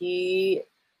he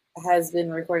has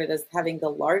been recorded as having the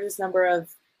largest number of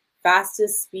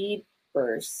fastest speed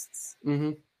bursts,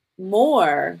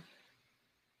 more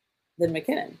than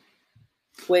McKinnon,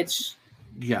 which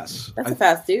that's a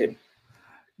fast dude.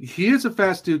 He is a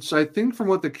fast dude. So I think from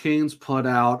what the Canes put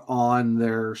out on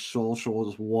their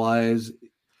socials was,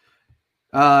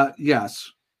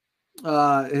 yes,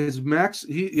 his max,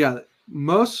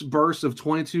 most bursts of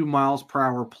 22 miles per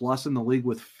hour plus in the league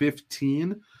with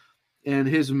 15. And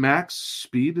his max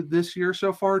speed this year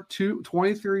so far,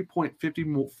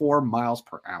 23.54 miles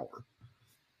per hour.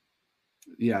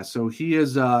 Yeah, so he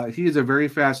is a very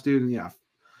fast dude. And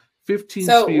 15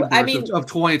 speed bursts of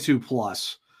 22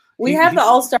 plus. We have the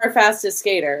all-star fastest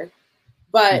skater,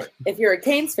 but if you're a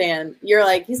Canes fan, you're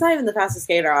like, he's not even the fastest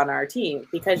skater on our team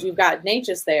because you've got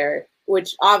Natchez there,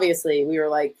 which obviously we were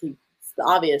like, he's the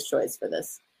obvious choice for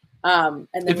this. And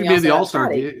then if you made the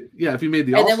all-star, if you made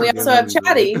the all-star, and then we also have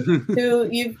Chatty, who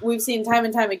we've seen time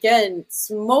and time again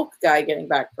smoke guy getting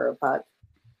back for a puck.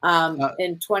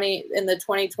 In the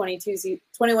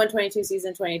 21-22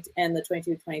 season, and the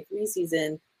 22-23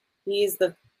 season, he's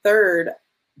the third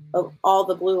of all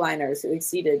the blue liners who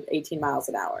exceeded 18 miles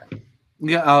an hour.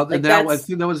 Yeah, I think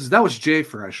that was Jay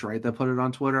Fresh, right? That put it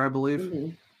on Twitter, I believe. Mm-hmm.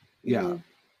 Yeah, mm-hmm.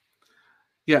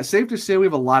 Yeah. Safe to say we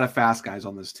have a lot of fast guys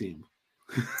on this team.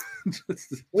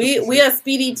 We have a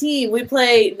speedy team. We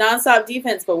play nonstop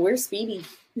defense, but we're speedy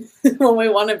when we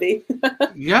want to be.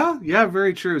 yeah,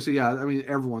 very true. So yeah, I mean,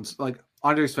 everyone's like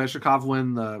Andrei Svechnikov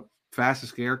win the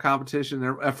fastest skater competition.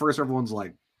 At first, everyone's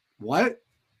like, "What?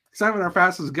 He's not even our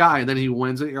fastest guy," and then he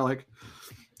wins it. You're like,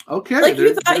 "Okay." Like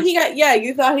you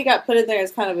thought he got put in there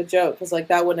as kind of a joke because like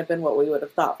that wouldn't have been what we would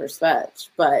have thought for Svech.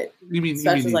 But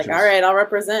Svech was like, "All right, I'll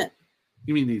represent."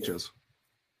 You mean Natchez?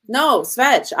 No,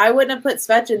 Svech. I wouldn't have put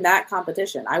Svech in that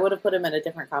competition. I would have put him in a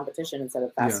different competition instead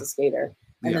of fastest skater.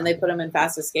 And then they put him in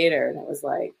fastest skater, and it was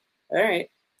like, all right.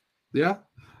 Yeah.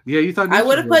 You thought I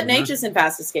would have put Natchez in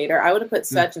fastest skater. I would have put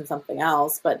Svech in something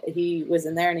else, but he was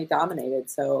in there and he dominated.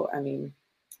 So I mean,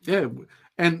 yeah,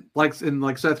 and like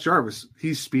Seth Jarvis,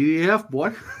 he's speedy AF,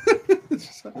 boy.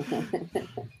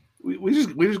 we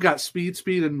just got speed,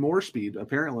 and more speed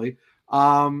apparently.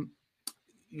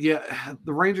 Yeah,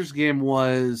 the Rangers game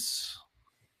was.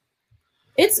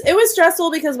 It was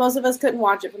stressful because most of us couldn't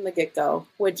watch it from the get-go,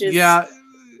 which is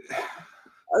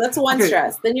that's one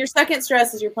stress. Then your second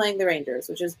stress is you're playing the Rangers,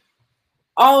 which is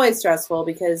always stressful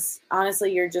because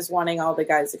honestly, you're just wanting all the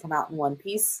guys to come out in one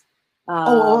piece.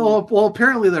 Well,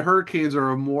 apparently the Hurricanes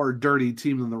are a more dirty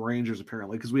team than the Rangers,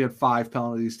 apparently, because we had 5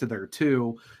 penalties to their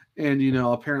 2, and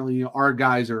apparently our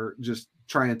guys are just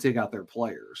trying to take out their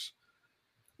players.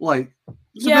 Like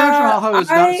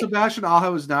Sebastian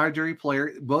Aho is not a dirty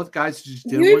player. Both guys just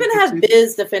didn't. You even have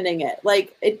Biz defending it.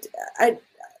 Like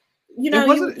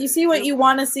you see what you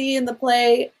want to see in the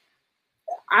play.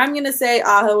 I'm gonna say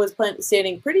Aho was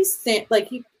standing pretty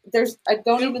I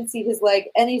don't even see his leg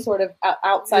any sort of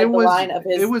outside the line of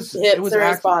his hips or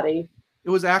his body. It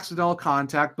was accidental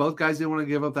contact. Both guys didn't want to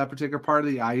give up that particular part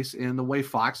of the ice, and the way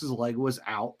Fox's leg was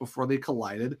out before they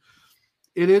collided.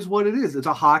 It is what it is. It's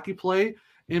a hockey play,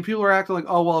 and people are acting like,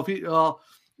 oh well,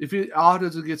 if he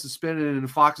doesn't get suspended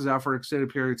and Fox is out for an extended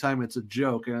period of time, it's a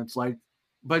joke. And it's like,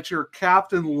 but your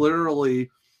captain literally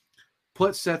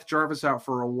put Seth Jarvis out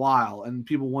for a while, and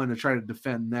people wanted to try to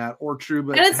defend that. Or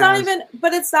Trouba, and it's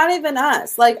not even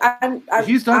us. Like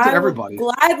he's done to everybody.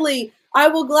 I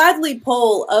will gladly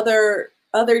pull other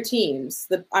teams.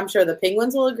 I'm sure the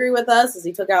Penguins will agree with us, as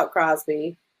he took out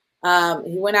Crosby.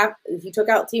 He took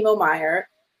out Timo Meier.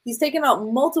 He's taken out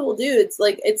multiple dudes.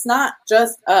 Like, it's not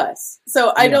just us.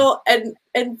 So I don't,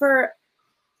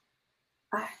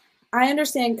 I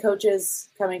understand coaches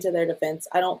coming to their defense.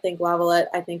 I don't think Lavalette,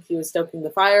 I think he was stoking the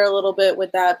fire a little bit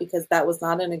with that, because that was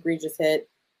not an egregious hit.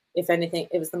 If anything,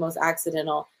 it was the most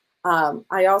accidental.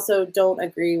 I also don't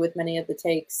agree with many of the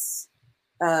takes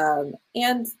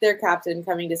and their captain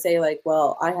coming to say, like,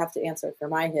 well, I have to answer for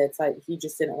my hits. He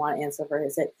just didn't want to answer for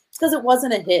his hit, because it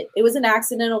wasn't a hit. It was an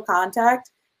accidental contact.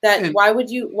 Why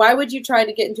would you try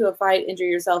to get into a fight, injure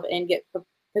yourself, and get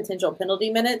potential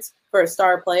penalty minutes for a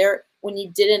star player when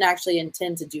you didn't actually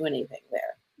intend to do anything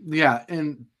there? Yeah,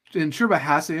 and Trouba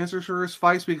has to answer for his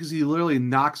fights, because he literally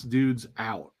knocks dudes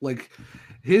out. Like,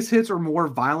 his hits are more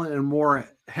violent and more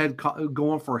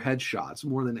going for headshots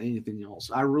more than anything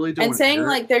else. I really don't. And saying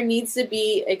like there needs to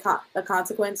be a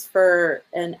consequence for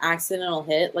an accidental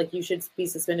hit, like you should be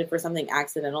suspended for something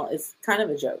accidental, is kind of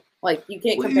a joke. Like, you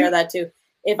can't compare that to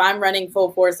if I'm running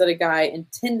full force at a guy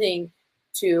intending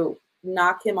to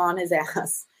knock him on his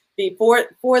ass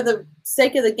for the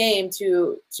sake of the game,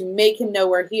 to make him know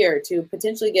we're here, to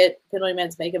potentially get penalty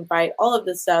minutes, make him fight, all of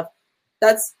this stuff.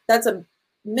 That's a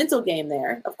mental game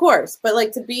there, of course. But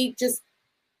like, to be just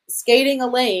skating a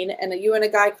lane and you and a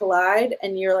guy collide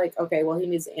and you're like, okay, well, he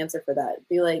needs to answer for that.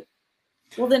 Be like,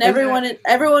 well, then everyone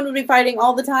would be fighting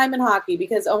all the time in hockey,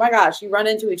 because, oh my gosh, you run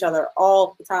into each other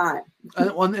all the time.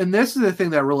 And this is the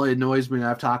thing that really annoys me, and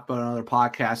I've talked about on other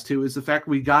podcasts too, is the fact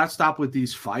we got to stop with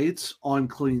these fights on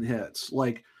clean hits.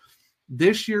 Like,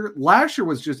 last year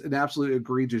was just an absolute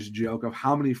egregious joke of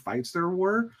how many fights there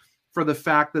were, for the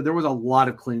fact that there was a lot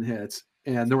of clean hits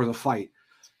and there was a fight.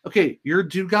 Okay, your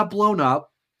dude got blown up.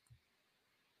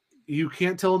 You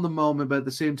can't tell in the moment, but at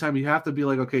the same time, you have to be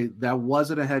like, okay, that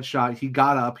wasn't a headshot. He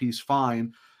got up. He's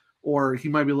fine. Or he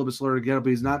might be a little bit slower to get up,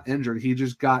 but he's not injured. He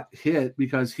just got hit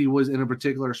because he was in a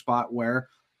particular spot where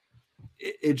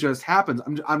it just happens.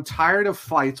 I'm tired of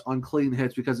fights on clean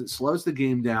hits, because it slows the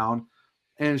game down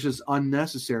and it's just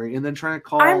unnecessary. And then trying to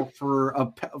call for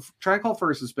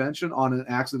a suspension on an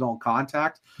accidental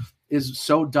contact is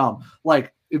so dumb.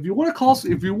 Like, if you want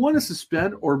to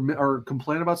suspend or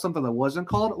complain about something that wasn't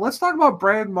called, let's talk about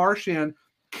Brad Marchand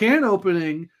can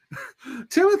opening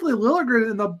Timothy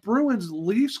Liljegren in the Bruins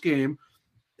Leafs game,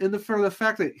 for the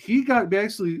fact that he got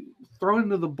basically thrown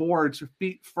into the boards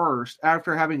feet first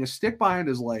after having a stick behind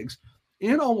his legs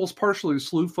and almost partially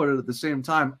slew-footed at the same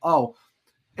time. Oh,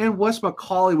 and Wes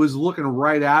McCauley was looking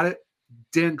right at it,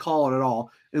 didn't call it at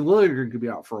all, and Liljegren could be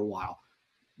out for a while.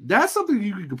 That's something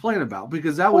you could complain about,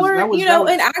 because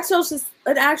an actual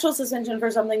suspension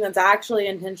for something that's actually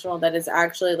intentional, that is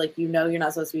actually like, you're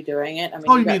not supposed to be doing it. I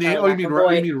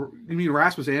mean, you mean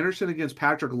Rasmus Anderson against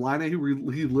Patrick Laine?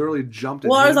 He literally jumped.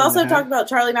 Well, I was also talking about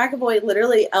Charlie McAvoy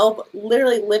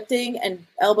literally lifting and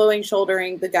elbowing,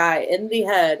 shouldering the guy in the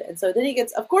head, and so then he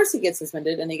gets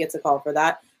suspended and he gets a call for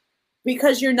that,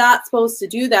 because you're not supposed to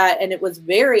do that, and it was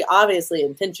very obviously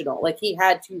intentional. Like, he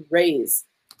had to raise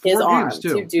his arm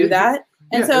to do that.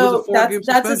 And so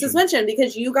that's a suspension,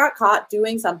 because you got caught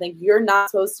doing something you're not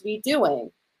supposed to be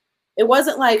doing. It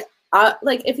wasn't like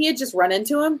if he had just run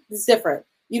into him, it's different.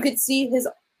 You could see his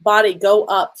body go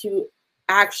up to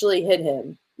actually hit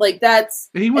him. Like, that's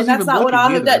not what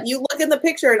Aho did. You look in the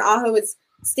picture and Aho is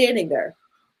standing there,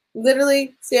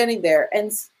 literally standing there.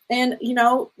 And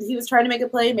he was trying to make a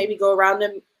play, maybe go around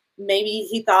him. Maybe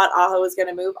he thought Aho was going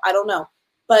to move. I don't know.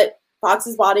 But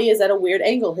Fox's body is at a weird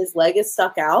angle. His leg is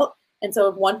stuck out. And so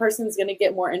if one person's going to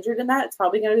get more injured in that, it's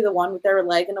probably going to be the one with their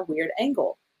leg in a weird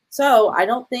angle. So I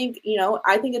don't think,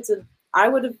 I think I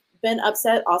would have been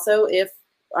upset also if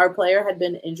our player had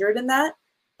been injured in that.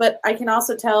 But I can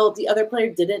also tell the other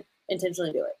player didn't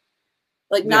intentionally do it.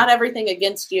 Like, not everything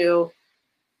against you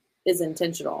is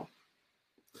intentional.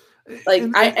 Like,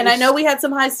 I know we had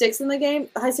some high sticks in the game.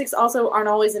 High sticks also aren't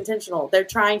always intentional. They're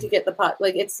trying to get the puck.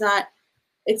 Like, it's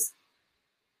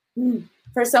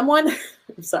for someone.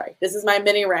 I'm sorry. This is my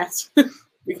mini rant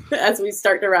as we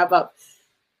start to wrap up.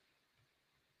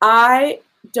 I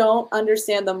don't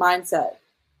understand the mindset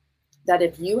that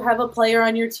if you have a player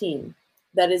on your team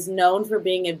that is known for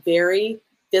being a very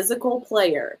physical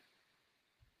player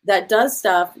that does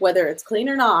stuff, whether it's clean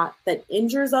or not, that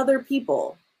injures other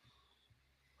people,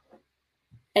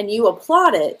 and you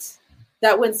applaud it,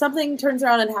 that when something turns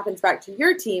around and happens back to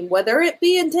your team, whether it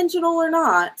be intentional or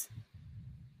not,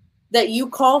 that you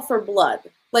call for blood.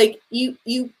 Like, you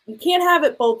can't have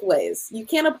it both ways. You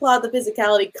can't applaud the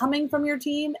physicality coming from your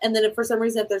team, and then if for some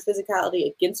reason if there's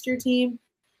physicality against your team,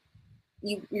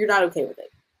 you're not okay with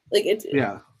it. Like, it's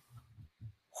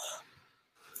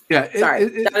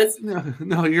sorry.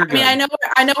 No, you're good. I mean,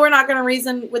 I know we're not going to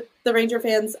reason with the Ranger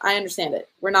fans. I understand it.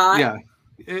 We're not. Yeah.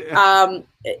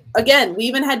 Again, we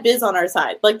even had Biz on our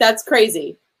side. Like, that's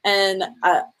crazy. And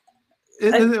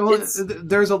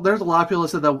there's a lot of people that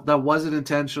said that wasn't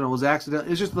intentional, it was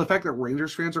accidental. It's just the fact that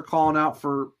Rangers fans are calling out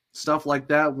for stuff like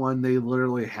that when they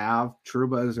literally have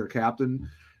Trouba as their captain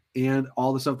and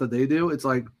all the stuff that they do. It's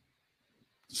like,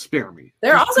 spare me.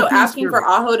 They're also asking for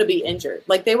Aho to be injured.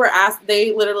 Like, they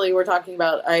literally were talking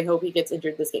about, I hope he gets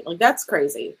injured this game. Like, that's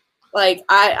crazy. Like,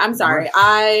 I'm sorry.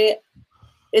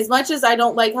 As much as I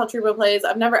don't like how Trouba plays,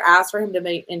 I've never asked for him to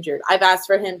be injured. I've asked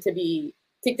for him to be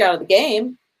kicked out of the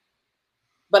game,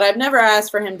 but I've never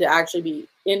asked for him to actually be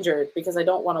injured because I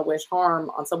don't want to wish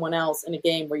harm on someone else in a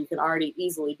game where you can already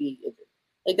easily be injured.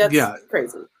 Like, that's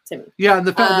crazy to me. Yeah, and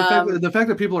the fact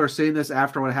that people are saying this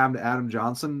after what happened to Adam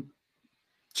Johnson,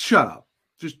 shut up.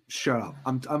 Just shut up.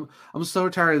 I'm so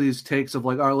tired of these takes of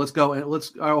like, all right, let's go and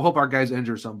I hope our guys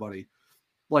injure somebody.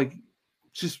 Like,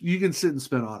 just, you can sit and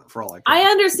spin on it for all I care. I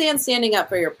understand standing up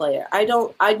for your player. I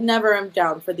never am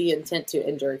down for the intent to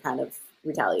injure kind of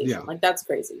retaliation. Yeah. Like, that's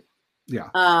crazy. Yeah.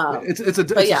 It's a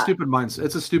stupid mindset.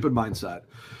 It's a stupid mindset.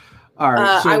 All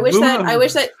right. So I wish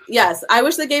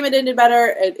the game had ended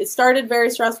better. It started very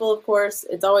stressful, of course.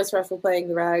 It's always stressful playing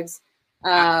the Rags.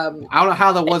 I don't know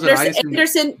how that wasn't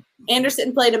icing.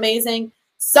 Anderson played amazing.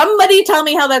 Somebody tell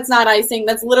me how that's not icing.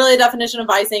 That's literally a definition of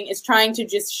icing, is trying to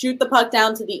just shoot the puck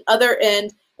down to the other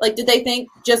end. Like, did they think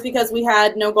just because we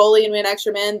had no goalie and we had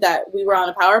extra men that we were on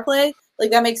a power play? Like,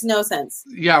 that makes no sense.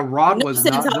 Yeah, Rod was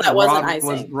not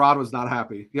icing. Rod was not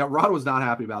happy. Yeah, Rod was not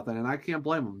happy about that, and I can't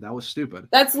blame him. That was stupid.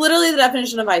 That's literally the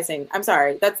definition of icing. I'm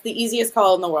sorry. That's the easiest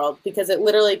call in the world because it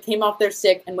literally came off their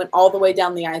stick and went all the way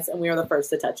down the ice, and we were the first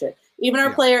to touch it. Even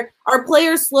our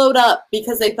players slowed up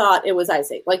because they thought it was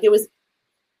icing. Like, it was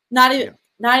not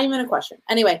even a question.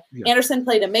 Anyway, Anderson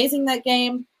played amazing that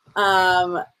game.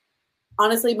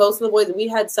 Honestly, most of the boys, we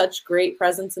had such great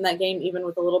presence in that game, even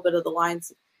with a little bit of the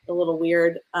lines a little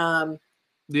weird. Honestly,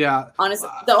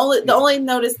 the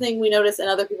only thing we noticed and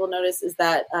other people notice is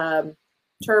that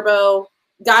Turbo,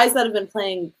 guys that have been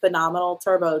playing phenomenal,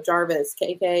 Turbo, Jarvis,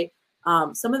 KK,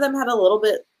 some of them had a little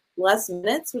bit less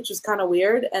minutes, which is kind of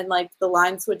weird. And like the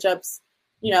line switch ups,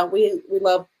 you know, we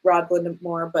love Rod Blindham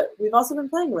more, but we've also been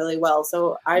playing really well.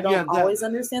 So I don't always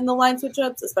understand the line switch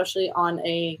ups, especially on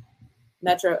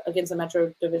against a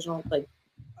Metro divisional like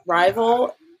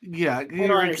rival. Yeah, I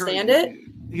don't understand it.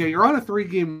 Yeah, you're on a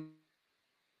 3-game.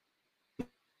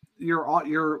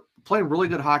 You're playing really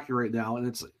good hockey right now,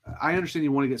 and I understand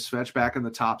you want to get Svetch back in the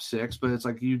top 6, but it's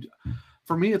like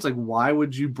for me, it's like, why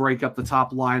would you break up the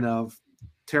top line of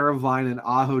Teravine and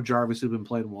Aho Jarvis who've been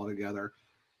playing well together,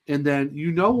 and then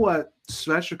you know what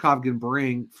Svechnikov can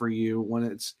bring for you when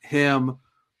it's him,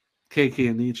 KK,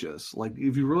 and Nietzsche's. Like,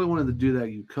 if you really wanted to do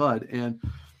that, you could, and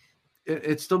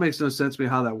it still makes no sense to me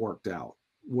how that worked out.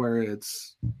 Where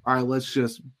it's, all right, let's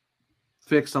just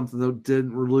fix something that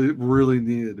didn't really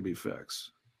needed to be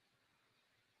fixed.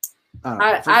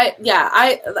 I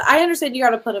understand you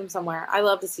got to put him somewhere. I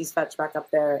love to see Svetch back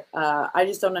up there. I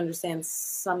just don't understand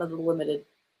some of the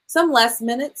some less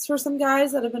minutes for some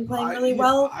guys that have been playing really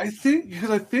well. I think it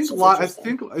was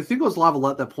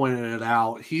Lavalette that pointed it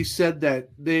out. He said that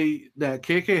that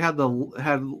KK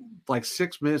had like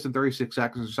 6 minutes and 36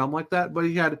 seconds or something like that, but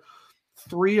he had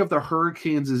 3 of the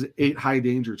Hurricanes' 8 high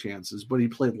danger chances, but he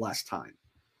played less time.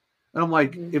 And I'm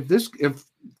like, if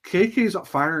KK's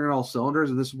firing on all cylinders,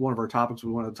 and this is one of our topics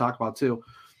we want to talk about too,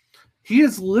 he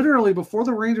is literally, before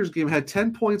the Rangers game, had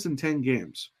 10 points in 10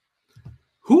 games.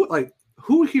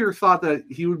 Who here thought that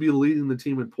he would be leading the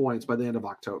team in points by the end of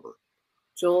October?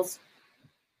 Jules.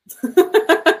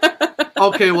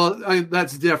 Okay, well,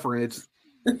 that's different.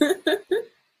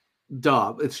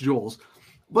 It's Jules.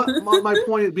 But my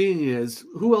point being is,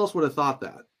 who else would have thought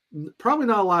that? Probably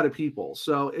not a lot of people.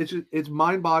 So it's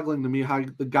mind-boggling to me how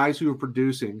the guys who are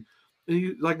producing, and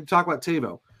you like to talk about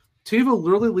Tavo. Tavo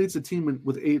literally leads the team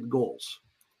with 8 goals.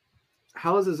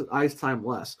 How is his ice time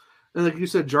less? And like you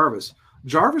said, Jarvis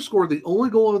scored the only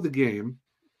goal of the game,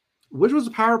 which was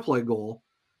a power play goal,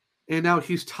 and now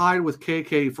he's tied with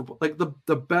KK for like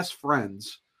the best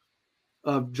friends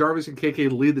of Jarvis and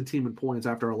KK lead the team in points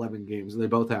after 11 games, and they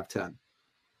both have 10.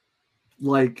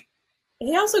 Like,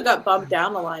 he also got bumped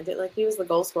down the line. Like, he was the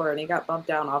goal scorer, and he got bumped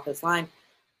down off his line.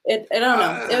 I don't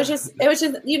know. It was just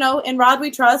in Rod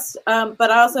we trust. But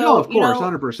also, no, of course,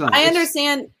 100%. I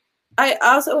understand. I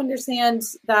also understand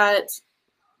that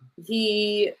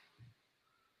he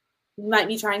might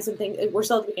be trying some things. We're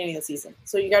still at the beginning of the season,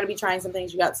 so you got to be trying some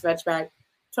things. You got Svech back.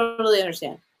 Totally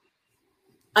understand.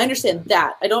 I understand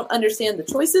that. I don't understand the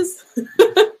choices,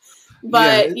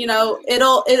 but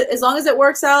as long as it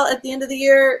works out at the end of the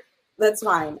year, that's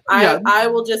fine. I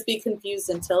will just be confused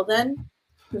until then.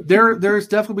 There's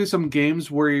definitely some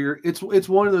games where it's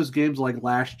one of those games like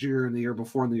last year and the year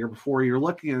before and the year before. You're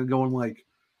looking at it going like,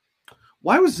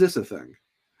 why was this a thing?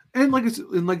 And like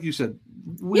you said,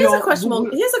 he has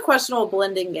a questionable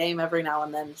blending game every now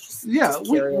and then.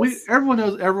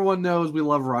 Everyone knows we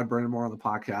love Rod Brind'Amour on the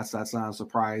podcast. That's not a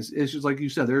surprise. It's just like you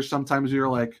said. There's sometimes you're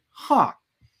like,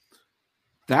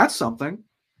 that's something,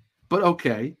 but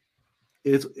okay,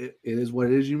 it is what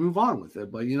it is. You move on with it.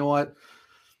 But you know what?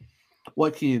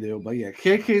 What can you do? But yeah,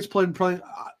 KK's playing.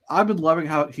 I've been loving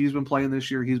how he's been playing this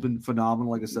year. He's been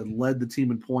phenomenal. Like I said, led the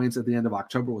team in points at the end of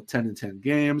October with 10-10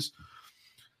 games.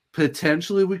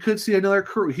 Potentially, we could see another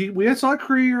career. We saw a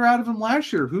career out of him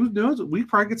last year. Who knows? We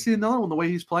probably could see another one the way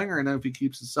he's playing right now if he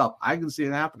keeps this up. I can see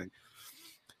it happening.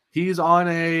 He's on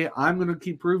I'm going to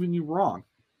keep proving you wrong.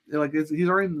 Like he's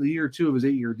already in the year 2 of his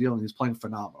 8-year deal, and he's playing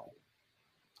phenomenal.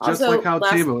 Just like how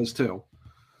Tavo is too.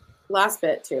 Last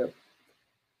bit too,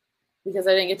 because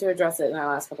I didn't get to address it in our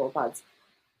last couple of pods.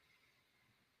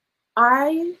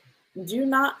 I do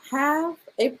not have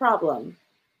a problem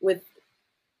with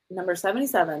number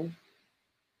 77,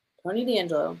 Tony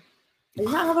DeAngelo. I do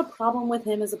not have a problem with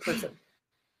him as a person.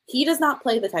 He does not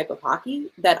play the type of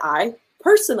hockey that I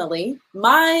personally,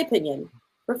 my opinion,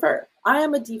 prefer. I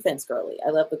am a defense girly. I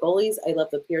love the goalies. I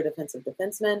love the pure defensive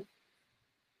defensemen.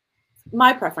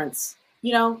 My preference.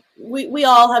 We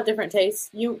all have different tastes.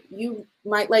 You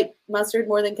might like mustard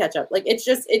more than ketchup. Like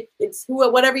it's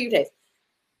whatever you taste.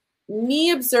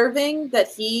 Me observing that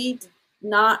he did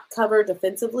not cover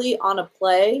defensively on a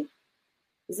play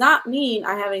does not mean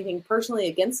I have anything personally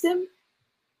against him.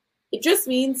 It just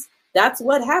means that's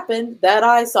what happened that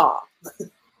I saw.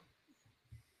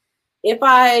 If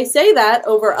I say that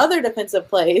over other defensive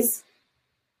plays,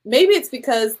 maybe it's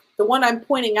because the one I'm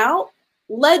pointing out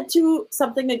led to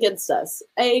something against us.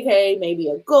 AKA maybe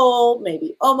a goal,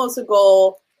 maybe almost a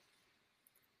goal.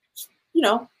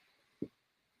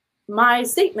 My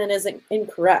statement isn't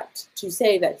incorrect to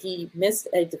say that he missed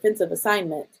a defensive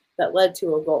assignment that led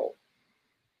to a goal.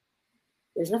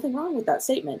 There's nothing wrong with that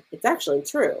statement. It's actually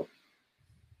true.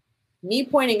 Me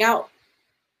pointing out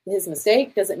his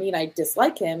mistake doesn't mean I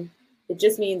dislike him. It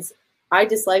just means I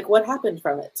dislike what happened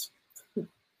from it.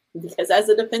 Because as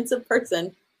a defensive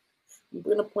person, I'm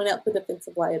going to point out the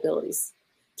defensive liabilities.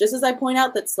 Just as I point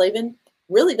out that Slavin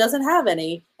really doesn't have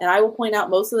any, and I will point out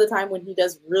most of the time when he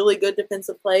does really good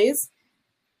defensive plays,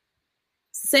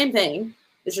 it's the same thing.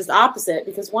 It's just opposite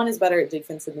because one is better at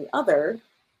defense than the other.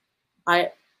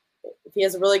 If he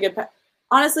has a really good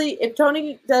honestly, if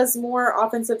Tony does more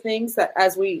offensive things that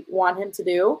as we want him to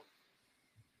do,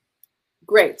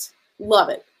 great. Love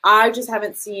it. I just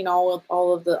haven't seen all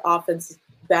of the offense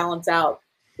balance out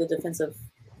the defensive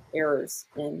errors,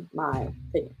 in my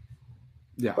opinion.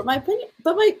 Yeah. But my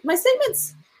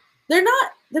statements, they're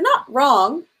not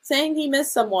wrong. Saying he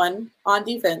missed someone on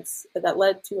defense that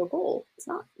led to a goal, it's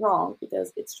not wrong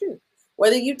because it's true.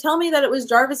 Whether you tell me that it was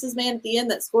Jarvis's man at the end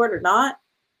that scored or not,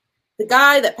 the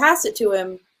guy that passed it to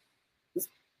him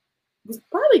was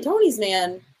probably Tony's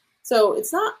man. So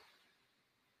it's not.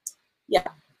 Yeah.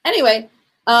 Anyway,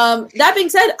 that being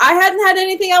said, I hadn't had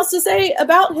anything else to say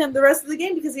about him the rest of the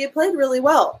game because he had played really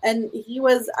well. And he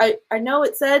was, I know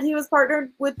it said he was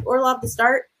partnered with Orlov to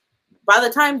start. By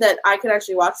the time that I could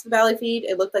actually watch the Valley feed,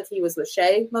 it looked like he was with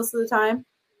Shea most of the time.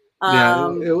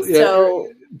 So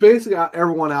basically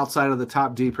everyone outside of the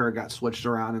top D pair got switched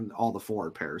around in all the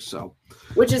forward pairs. So,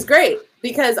 which is great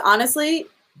because honestly,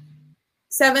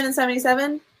 7 and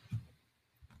 77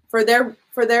 for their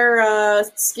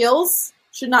skills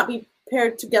should not be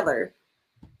paired together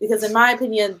because in my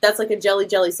opinion, that's like a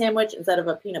jelly sandwich instead of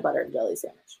a peanut butter and jelly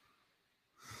sandwich.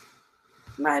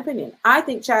 my opinion. I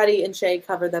think Chatty and Shea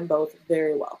cover them both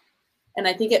very well. And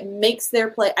I think it makes their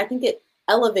play, I think it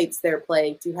elevates their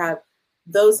play to have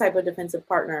those type of defensive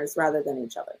partners rather than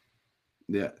each other.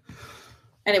 Yeah.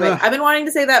 Anyway, I've been wanting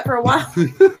to say that for a while.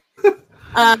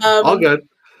 All good.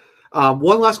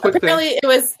 One last quick thing.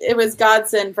 It was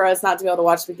godsend for us not to be able to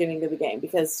watch the beginning of the game,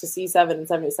 because to see 7 and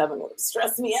 77 would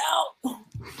stress me out.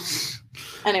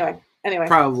 Anyway.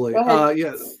 Probably.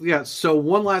 Yeah. So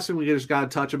one last thing we just got to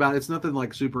touch about. It's nothing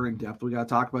like super in depth we got to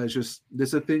talk about. It's just this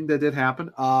is a thing that did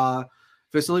happen.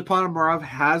 Vasily Ponomarev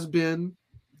has been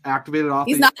activated off.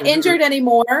 He's not injured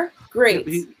anymore. Great.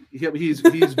 He's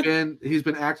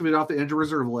been activated off the injured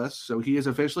reserve list, so he is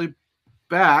officially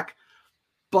back.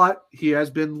 But he has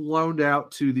been loaned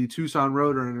out to the Tucson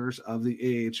Roadrunners of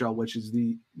the AHL, which is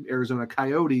the Arizona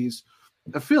Coyotes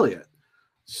affiliate.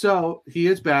 So he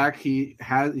is back. He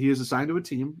is assigned to a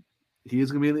team. He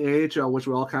is going to be in the AHL, which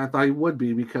we all kind of thought he would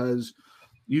be, because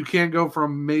you can't go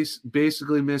from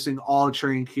basically missing all of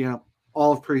training camp,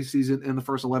 all of preseason, in the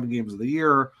first 11 games of the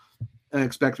year and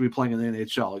expect to be playing in the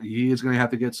NHL. He is going to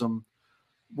have to get some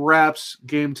reps,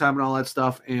 game time, and all that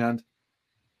stuff. And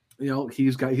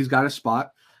he's got a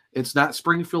spot. It's not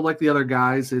Springfield like the other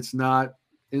guys. It's not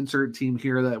insert team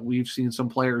here that we've seen some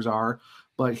players are,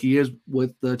 but he is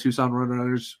with the Tucson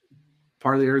Roadrunners,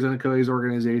 part of the Arizona Coyotes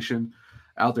organization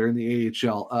out there in the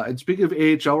AHL. And speaking of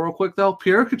AHL real quick, though,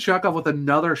 Pierre Kachukov with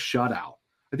another shutout.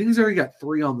 I think he's already got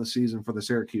 3 on the season for the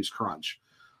Syracuse Crunch.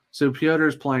 So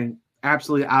Piotr's playing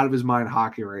absolutely out of his mind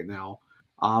hockey right now.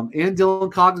 And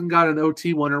Dylan Cogden got an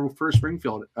OT winner for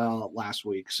Springfield last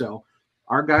week. So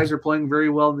our guys are playing very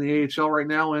well in the AHL right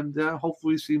now, and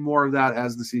hopefully we see more of that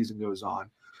as the season goes on.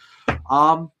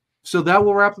 So that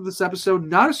will wrap up this episode.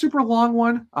 Not a super long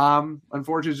one.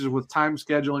 Unfortunately, just with time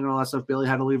scheduling and all that stuff, Bailey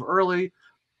had to leave early.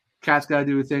 Kat's got to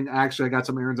do a thing. Actually, I got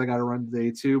some errands I got to run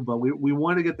today too, but we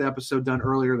want to get the episode done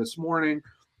earlier this morning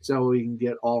so we can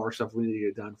get all our stuff we need to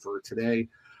get done for today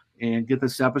and get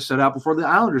this episode out before the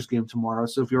Islanders game tomorrow.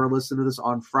 So if you're listening to this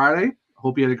on Friday,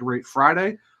 hope you had a great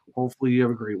Friday. Hopefully you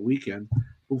have a great weekend.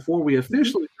 Before we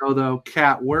officially go, though,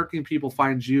 Kat, where can people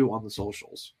find you on the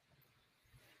socials?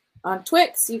 On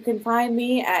Twix, you can find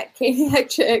me at Katie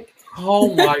Chick.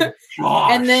 Oh my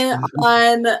gosh. And then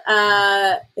on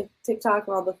TikTok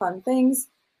and all the fun things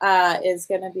is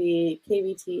going to be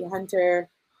KVT Hunter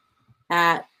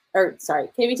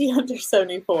KVT Hunter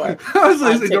 74. I was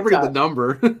like, don't forget the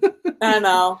number. I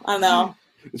know.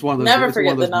 It's one of those. Never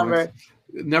forget the number.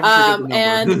 Never forget the number.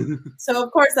 And so,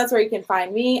 of course, that's where you can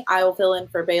find me. I will fill in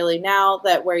for Bailey now,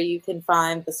 that where you can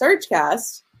find the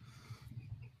Surgecast.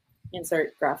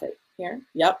 Insert graphic here.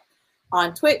 Yep.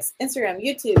 On Twix, Instagram,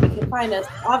 YouTube, you can find us,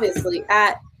 obviously,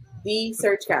 at the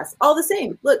Surgecast. All the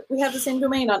same. Look, we have the same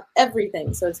domain on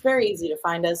everything, so it's very easy to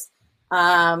find us.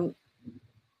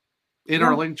 In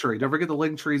our link tree. Don't forget the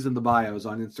link trees in the bios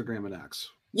on Instagram and X.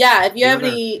 Yeah, if you have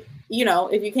any,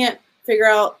 if you can't figure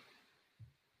out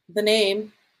the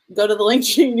name, go to the link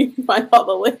tree and you can find all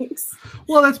the links.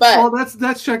 Well, let's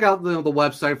check out the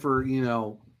website for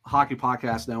Hockey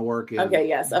Podcast Network. And okay,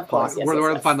 yes, of course.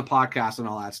 Where to find the podcast and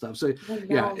all that stuff. So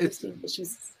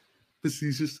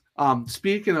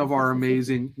speaking of our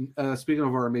amazing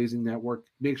network,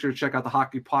 make sure to check out the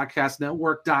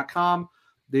hockeypodcastnetwork.com.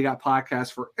 They got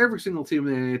podcasts for every single team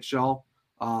in the NHL.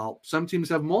 Some teams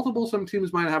have multiple, some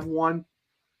teams might have one.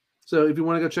 So if you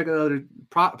want to go check out other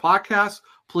podcasts,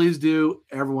 please do.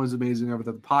 Everyone's amazing over at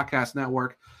the podcast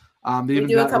network. We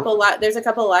do there's a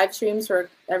couple live streams for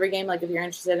every game. Like if you're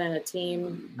interested in a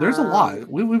team, there's a lot.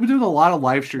 We've been doing a lot of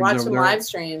live streams. Watch some live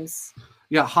streams.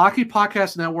 Yeah, Hockey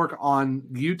Podcast Network on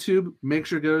YouTube. Make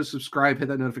sure to go subscribe, hit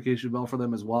that notification bell for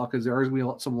them as well, because there are going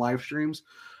to be some live streams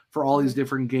for all these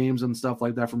different games and stuff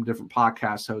like that from different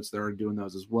podcast hosts that are doing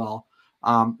those as well.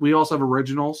 We also have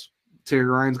originals. Terry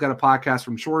Ryan's got a podcast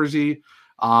from Shorzy.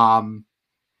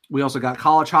 We also got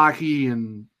college hockey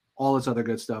and all this other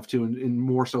good stuff too, and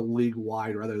more so league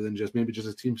wide rather than just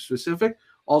a team specific.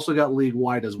 Also got league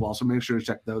wide as well, so make sure to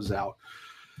check those out.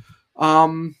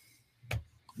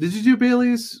 Did you do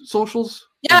Bailey's socials?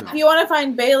 Yeah, if you want to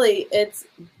find Bailey, it's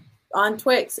on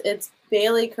Twix. It's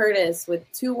Bailey Curtis with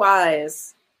 2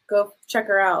 Y's. Go check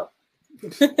her out.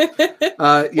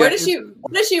 What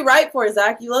does she write for,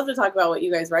 Zach? You love to talk about what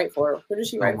you guys write for. What does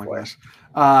she write for? Gosh.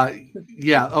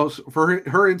 For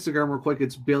her Instagram real quick,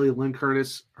 it's Bailey Lynn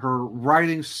Curtis. Her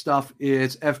writing stuff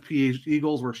is FPH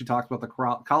Eagles, where she talks about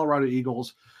the Colorado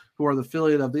Eagles, who are the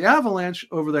affiliate of the Avalanche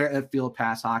over there at Field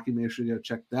Pass Hockey. Make sure you go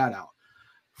check that out.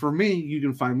 For me, you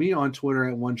can find me on Twitter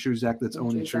at OneTrueZach. That's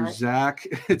only True Zach.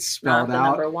 It's spelled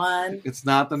out. Number 1. It's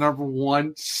not the number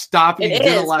 1. Stop. It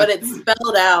is, but it's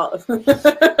spelled out.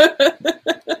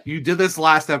 You did this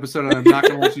last episode, and I'm not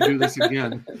going to let you do this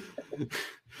again.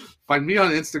 Find me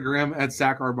on Instagram at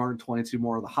ZachRMartin22.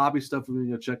 More of the hobby stuff. We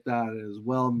can go check that out as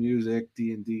well. Music,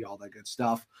 D&D, all that good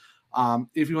stuff.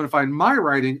 If you want to find my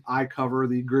writing, I cover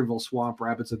the Greenville Swamp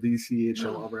Rapids of the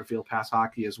CHL over at Field Pass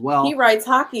Hockey as well. He writes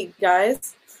hockey,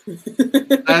 guys.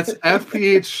 That's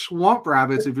FPH Swamp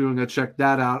Rabbits if you want to go check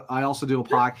that out. I also do a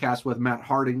podcast with Matt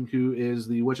Harding, who is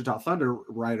the Wichita Thunder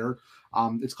writer.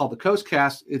 It's called the Coast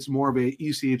Cast. It's more of a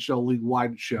ECHL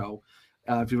league-wide show.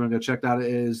 If you want to go check that out,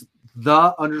 it is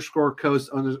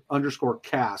 _Coast_cast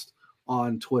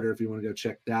on Twitter if you want to go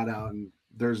check that out. And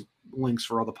there's links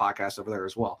for all the podcasts over there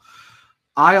as well.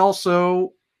 I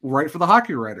also write for the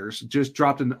Hockey Writers. Just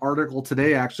dropped an article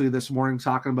today, actually, this morning,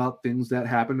 talking about things that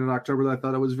happened in October that I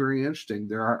thought it was very interesting.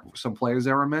 There are some players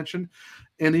that were mentioned,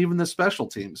 and even the special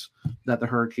teams that the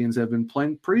Hurricanes have been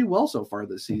playing pretty well so far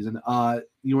this season.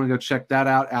 You want to go check that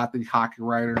out at the Hockey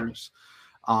Writers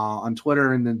on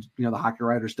Twitter, and then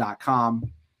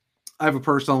thehockeywriters.com. I have a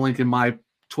personal link in my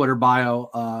Twitter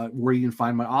bio where you can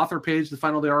find my author page to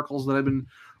find all the articles that I've been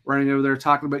writing over there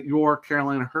talking about your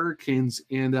Carolina Hurricanes.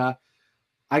 And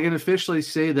I can officially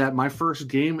say that my first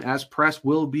game as press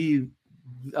will be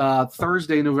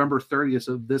Thursday, November 30th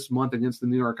of this month against the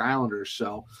New York Islanders.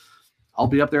 So I'll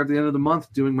be up there at the end of the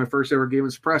month doing my first ever game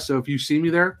as press. So if you see me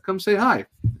there, come say hi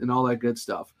and all that good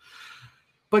stuff.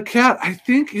 But Kat, I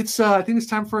think it's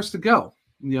time for us to go.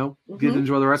 Get to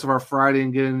enjoy the rest of our Friday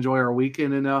and get to enjoy our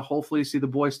weekend, and hopefully see the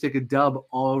boys take a dub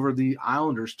all over the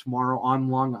Islanders tomorrow on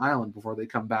Long Island before they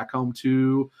come back home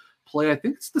to play. I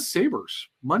think it's the Sabres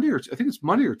Monday or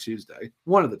Tuesday,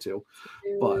 one of the two.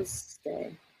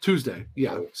 Tuesday,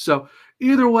 yeah. So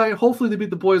either way, hopefully they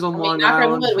beat the boys on Long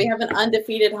Island. We have an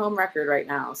undefeated home record right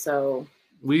now, so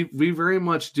we very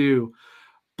much do.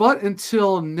 But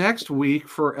until next week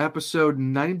for episode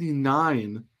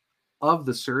 99 of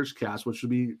the Surgecast, which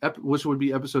would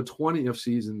be episode 20 of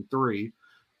season 3.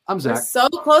 I'm Zach. We're so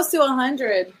close to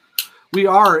 100. We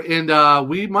are, and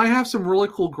we might have some really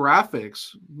cool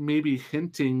graphics, maybe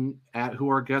hinting at who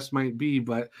our guest might be.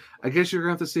 But I guess you're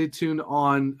gonna have to stay tuned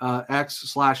on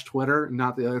X/Twitter,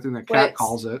 not the other thing that Kat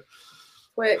calls it.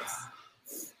 Twix.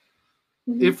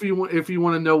 If you want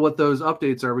to know what those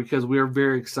updates are, because we are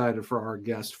very excited for our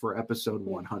guest for episode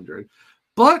 100.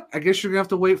 But I guess you're going to have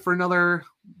to wait for another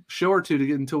show or two to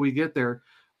get until we get there.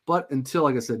 But until,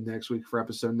 like I said, next week for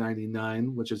episode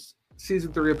 99, which is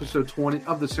season 3, episode 20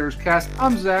 of the Surgecast,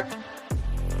 I'm Zach.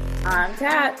 I'm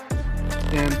Kat.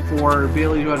 And for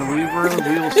Bailey, who had to leave early,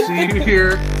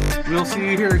 we'll see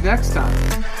you here next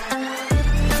time.